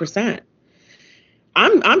 100%.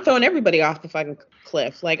 I'm throwing everybody off the fucking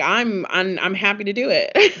cliff. Like I'm happy to do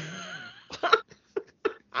it.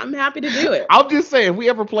 I'm happy to do it. I'm just saying, if we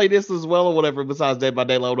ever play this as well or whatever, besides Dead by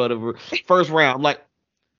Daylight or whatever, first round, I'm like,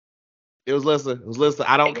 it was Lissa. It was Lissa.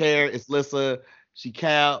 I don't care. It's Lissa. She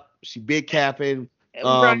big capping.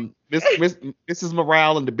 Right. Mrs.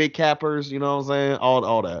 Morale and the big cappers, you know what I'm saying?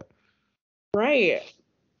 All that. Right.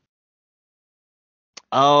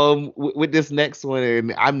 With this next one,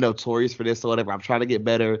 and I'm notorious for this or whatever. I'm trying to get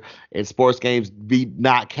better in sports games, be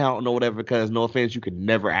not counting or whatever, because no offense, you could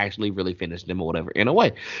never actually really finish them or whatever. In a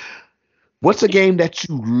way, what's a game that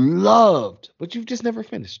you loved but you've just never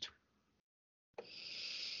finished?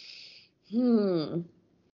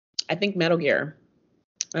 I think Metal Gear.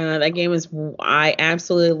 That game I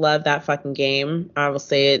absolutely love that fucking game. I will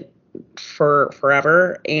say it for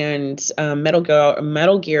forever. And Metal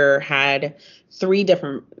Gear had three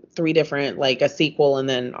different like a sequel, and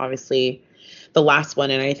then obviously the last one,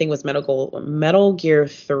 and I think it was Metal Gear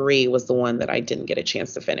 3 was the one that I didn't get a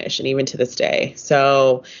chance to finish, and even to this day.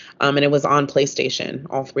 So, and it was on PlayStation.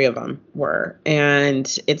 All three of them were,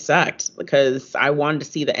 and it sucked because I wanted to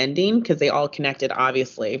see the ending because they all connected,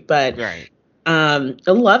 obviously. But Right. I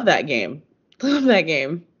love that game. Love that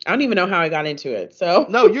game. I don't even know how I got into it. So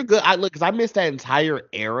No, you're good. Because I missed that entire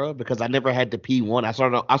era because I never had the P1. I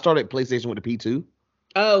started PlayStation with the P2.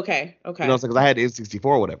 Oh, okay. You know, because I had the N64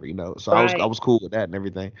 or whatever, you know. So Right. I was cool with that and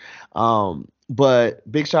everything.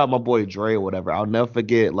 But big shout out my boy Dre or whatever. I'll never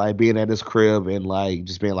forget like being at his crib and like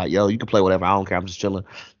just being like, yo, you can play whatever. I don't care. I'm just chilling.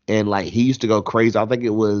 And like he used to go crazy. I think it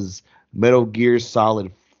was Metal Gear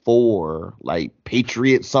Solid 4, like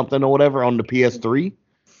Patriot something or whatever on the PS3.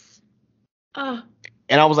 Ah,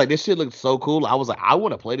 And I was like, this shit looks so cool. I was like, I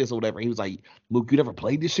want to play this or whatever. He was like, Luke, you never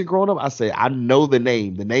played this shit growing up? I said, I know the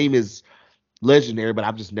name. The name is legendary, but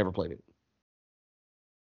I've just never played it.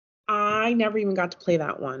 I never even got to play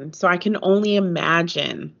that one. So I can only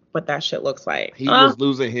imagine what that shit looks like. He was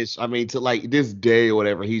losing to like this day or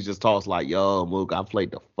whatever. He's just talks like, yo, Mook, I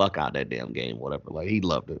played the fuck out that damn game, whatever. Like, he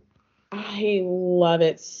loved it. I love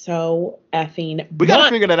it so effing We got to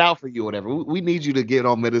much. figure that out for you, whatever. We need you to get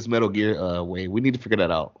on this Metal Gear way. We need to figure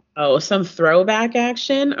that out. Oh, some throwback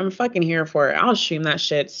action? I'm fucking here for it. I'll stream that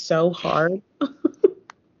shit so hard.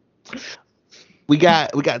 We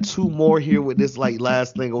got two more here with this like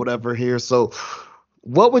last thing or whatever here. So,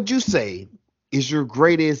 what would you say is your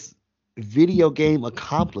greatest video game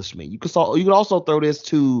accomplishment? You could also throw this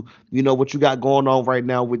to, you know, what you got going on right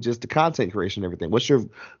now with just the content creation and everything. What's your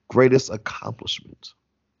greatest accomplishment?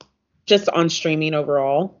 Just on streaming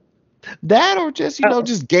overall. That or just, you know,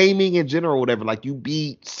 just gaming in general, whatever. Like you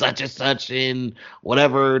beat such and such in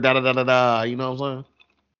whatever, da da da da da. You know what I'm saying?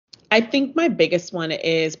 I think my biggest one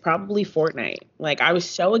is probably Fortnite. Like I was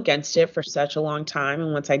so against it for such a long time,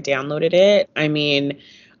 and once I downloaded it, I mean,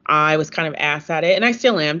 I was kind of ass at it, and I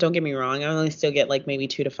still am. Don't get me wrong. I only still get like maybe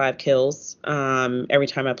 2 to 5 kills every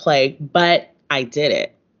time I play, but I did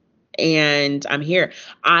it, and I'm here.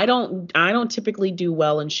 I don't typically do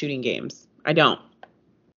well in shooting games. I don't.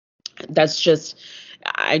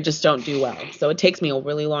 I just don't do well. So it takes me a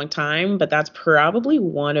really long time, but that's probably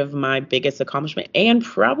one of my biggest accomplishments, and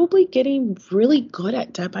probably getting really good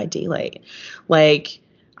at Dead by Daylight. Like,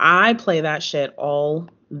 I play that shit all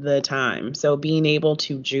the time. So being able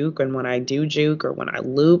to juke, and when I do juke or when I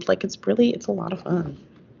loop, like, it's a lot of fun.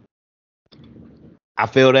 I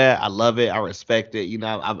feel that. I love it. I respect it. You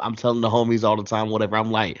know, I'm telling the homies all the time, whatever. I'm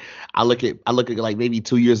like, I look at like maybe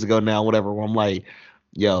 2 years ago now, whatever, where I'm like,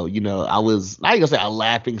 yo, you know, I was not gonna say a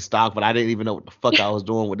laughing stock, but I didn't even know what the fuck I was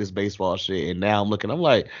doing with this baseball shit. And now I'm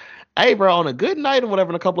like, hey, bro, on a good night or whatever,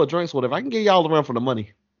 and a couple of drinks, whatever, I can get y'all around for the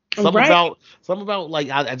money. Right. Something about like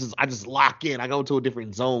I just lock in. I go to a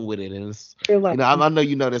different zone with it, and it's You're like, I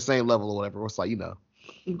know the same level or whatever. It's like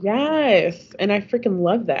yes. And I freaking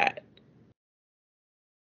love that.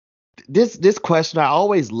 this question, I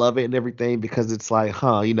always love it and everything because it's like,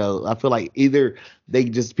 I feel like either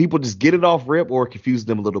people just get it off rip or confuse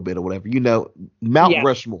them a little bit or whatever. Mount Yeah.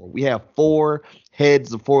 Rushmore. We have four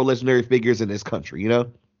heads of four legendary figures in this country,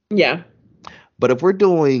 Yeah. But if we're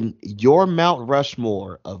doing your Mount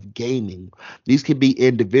Rushmore of gaming, these could be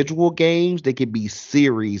individual games, they could be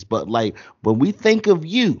series, but like when we think of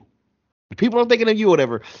you, people are thinking of you,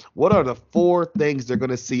 whatever. What are the four things they're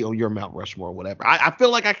gonna see on your Mount Rushmore, or whatever? I feel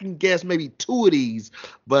like I can guess maybe two of these,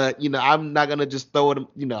 but I'm not gonna just throw it.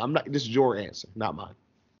 I'm not. This is your answer, not mine.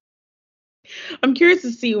 I'm curious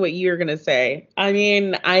to see what you're gonna say. I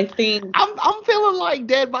mean, I think I'm feeling like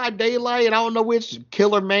Dead by Daylight, and I don't know which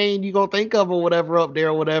killer main you gonna think of or whatever up there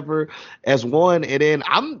or whatever as one, and then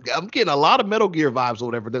I'm getting a lot of Metal Gear vibes or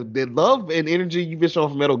whatever. The love and energy you've been showing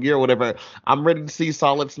for Metal Gear or whatever. I'm ready to see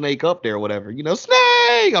Solid Snake up there or whatever.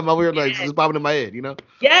 Snake. I'm over here like it's popping in my head.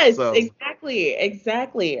 yes, So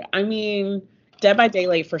exactly. I mean, Dead by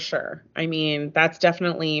Daylight for sure. I mean, that's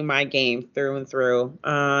definitely my game through and through.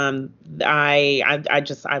 I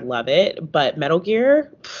love it. But Metal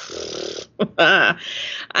Gear, I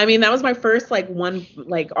mean, that was my first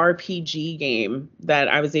RPG game that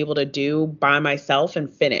I was able to do by myself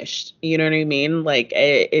and finished. You know what I mean? Like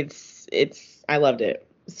I loved it.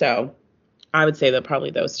 So I would say that probably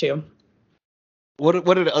those two. what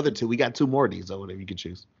are the other two? We got two more of these though, whatever you could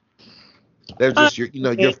choose. They're Uh, just your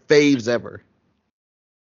faves ever.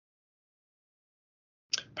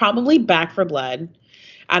 Probably Back for Blood.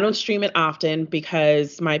 I don't stream it often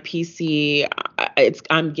because my PC,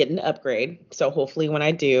 I'm getting an upgrade. So hopefully when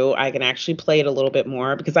I do, I can actually play it a little bit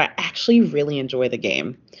more because I actually really enjoy the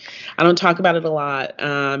game. I don't talk about it a lot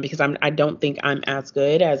because I don't think I'm as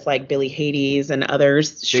good as like Billy Hades and others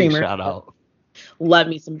Big streamers. shout out. Love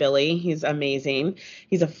me some Billy. He's amazing.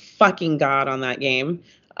 He's a fucking god on that game.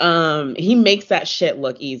 He makes that shit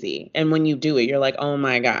look easy. And when you do it, you're like, oh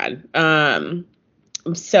my God.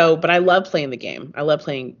 But I love playing the game. I love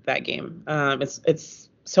playing that game. It's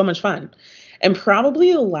so much fun. And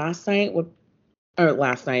probably last one.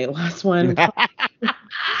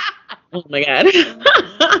 Oh my God.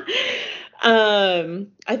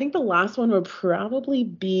 I think the last one would probably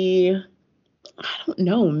be, I don't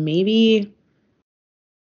know, maybe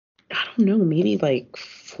like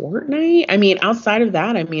Fortnite. I mean, outside of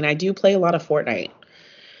that, I mean, I do play a lot of Fortnite.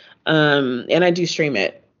 And I do stream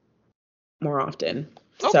it more often.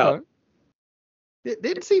 Okay. So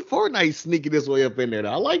Didn't see Fortnite sneaking this way up in there.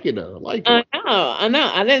 Though. I like it though. I like it. I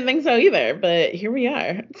know. I didn't think so either, but here we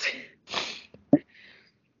are.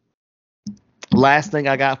 Last thing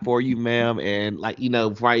I got for you, ma'am, and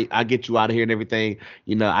right, I get you out of here and everything.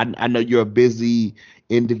 I know you're a busy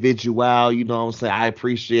individual. You know what I'm saying? I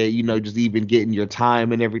appreciate, just even getting your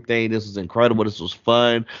time and everything. This was incredible. This was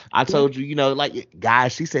fun. I told you,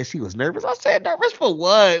 guys, she said she was nervous. I said, nervous for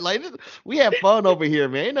what? Like, we have fun over here,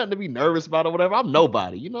 man. Ain't nothing to be nervous about or whatever. I'm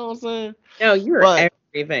nobody. You know what I'm saying? No, you're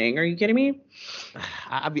everything. Are you kidding me?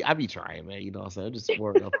 I be trying, man. You know what I'm saying? Just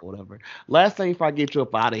work up or whatever. Last thing if I get you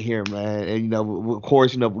up out of here, man. And of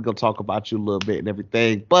course, we're gonna talk about you a little bit and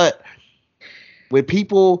everything. But when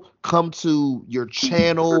people come to your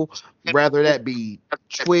channel, whether that be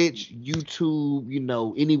Twitch, YouTube,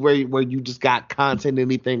 anywhere where you just got content,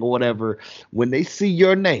 anything or whatever, when they see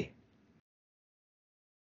your name,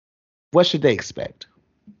 what should they expect?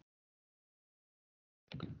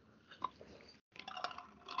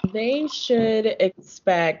 They should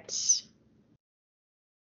expect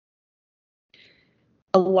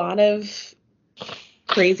a lot of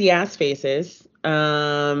crazy ass faces.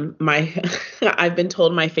 I've been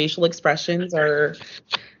told my facial expressions are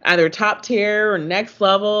either top tier or next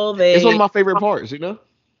level. It's one of my favorite parts,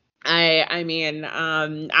 I mean,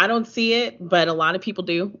 I don't see it, but a lot of people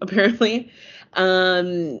do apparently.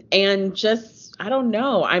 And just I don't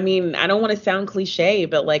know. I mean, I don't want to sound cliche,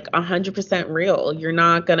 but like 100% real. You're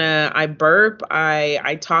not gonna. I burp.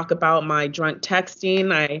 I talk about my drunk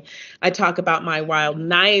texting. I talk about my wild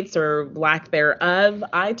nights or lack thereof.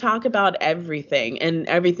 I talk about everything and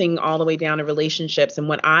everything all the way down to relationships and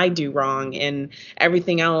what I do wrong and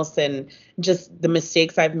everything else and just the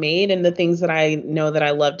mistakes I've made and the things that I know that I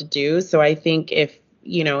love to do. So I think if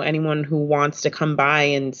anyone who wants to come by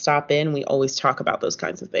and stop in, we always talk about those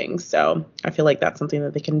kinds of things. So I feel like that's something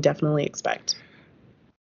that they can definitely expect.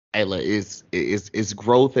 Hey, look, it's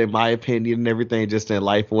growth in my opinion and everything, just in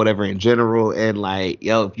life or whatever in general. And like,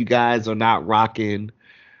 yo, if you guys are not rocking,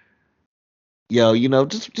 yo,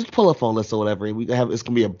 just pull up on us or whatever. And it's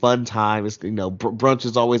gonna be a fun time. It's brunch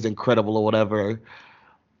is always incredible or whatever.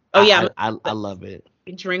 Oh yeah, I love it.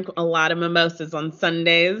 We drink a lot of mimosas on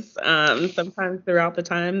Sundays, sometimes throughout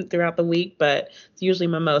the week, but it's usually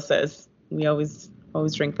mimosas. We always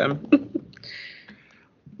drink them.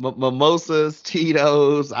 Mimosas,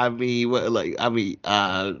 Tito's. I mean, whole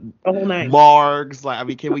night. Margs. Like, I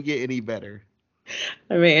mean, can we get any better?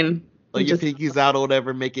 I mean, like your pinkies out or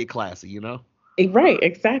whatever, make it classy, Right,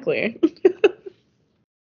 exactly.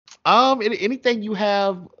 Anything you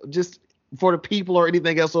have just for the people or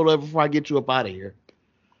anything else or whatever before I get you up out of here?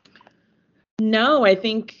 No, I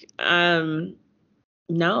think I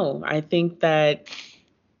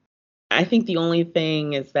think the only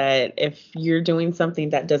thing is that if you're doing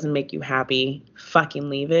something that doesn't make you happy,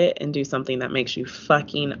 fucking leave it and do something that makes you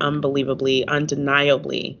fucking unbelievably,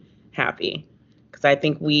 undeniably happy. Because I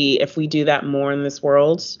think if we do that more in this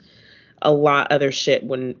world, a lot other shit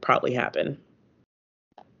wouldn't probably happen.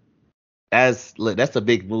 That's a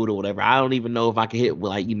big mood or whatever. I don't even know if I can hit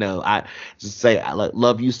I just say I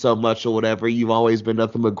love you so much or whatever. You've always been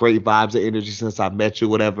nothing but great vibes and energy since I met you,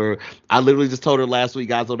 whatever. I literally just told her last week,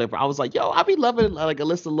 guys, or whatever. I was like, yo, I be loving like a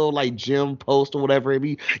list of little like gym post or whatever.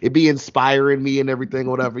 It be inspiring me and everything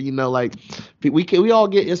or whatever. Like we all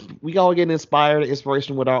get inspired and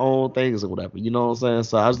inspiration with our own things or whatever. You know what I'm saying?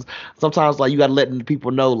 So sometimes like you gotta let the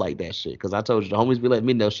people know like that shit. Cause I told you the homies be letting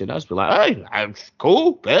me know shit. And I just be like, hey, I'm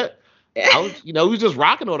cool, bet. I was, we was just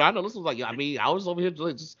rocking on it. I know this was like, I mean, I was over here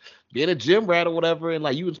just being a gym rat or whatever, and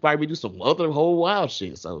like you inspired me to do some other whole wild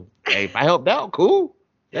shit. So, hey, if I helped out, cool.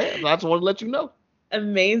 Yeah, I just want to let you know.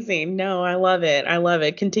 Amazing. No, I love it. I love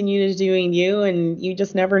it. Continue to doing you, and you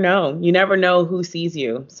just never know. You never know who sees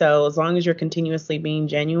you. So as long as you're continuously being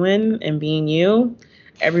genuine and being you,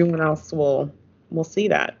 everyone else will see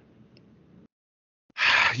that.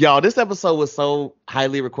 Y'all, this episode was so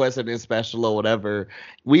highly requested and special or whatever.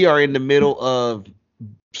 We are in the middle of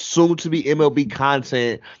soon to be MLB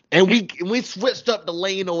content, and we switched up the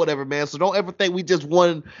lane or whatever, man. So don't ever think we just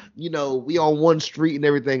won, we on one street and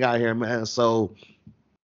everything out here, man. So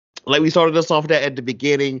like we started us off that at the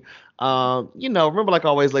beginning. Remember, like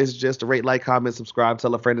always, ladies and gents, to rate, like, comment, subscribe,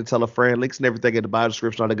 tell a friend and tell a friend. Links and everything in the bio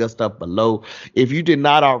description, all the good stuff below. If you did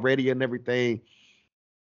not already and everything,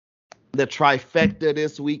 the trifecta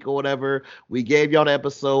this week or whatever, we gave y'all the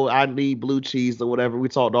episode I Need Blue Cheese or whatever. We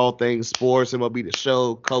talked all things sports, MLB The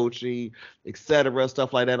Show, coaching, etc.,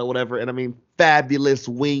 stuff like that or whatever. And I mean, fabulous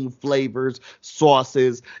wing flavors,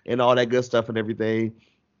 sauces, and all that good stuff and everything.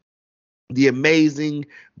 The amazing,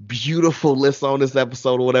 beautiful list on this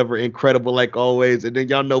episode or whatever, incredible like always. And then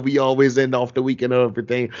y'all know we always end off the weekend of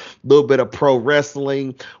everything. A little bit of pro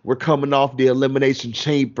wrestling. We're coming off the Elimination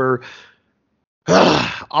Chamber.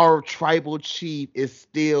 Our tribal chief is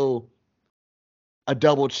still a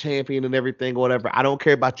double champion and everything or whatever. I don't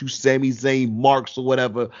care about you Sami Zayn marks or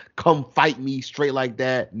whatever. Come fight me straight like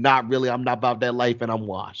that. Not really. I'm not about that life and I'm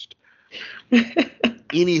washed.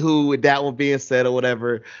 Anywho, with that one being said or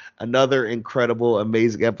whatever, another incredible,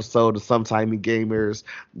 amazing episode of Sometime Gamers.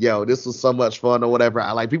 Yo, this was so much fun or whatever.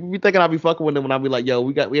 I like people be thinking I'll be fucking with them when I be like, yo,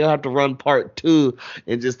 we have to run part 2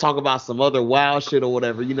 and just talk about some other wild shit or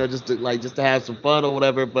whatever, just to have some fun or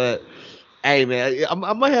whatever. But hey, man, I'm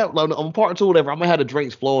gonna have on part 2 or whatever. I'm gonna have the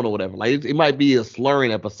drinks flowing or whatever. Like it might be a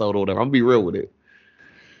slurring episode or whatever. I'm gonna be real with it.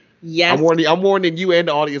 Yes, I'm warning you and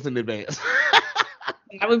the audience in advance.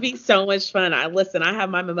 That would be so much fun. I have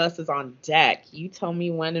my mimosas on deck. You tell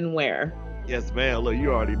me when and where. Yes, man. Look,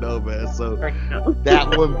 you already know, man. So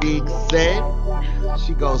that one being said,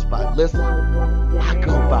 she goes by Listen. I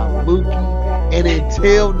go by Mookie. And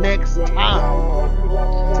until next time.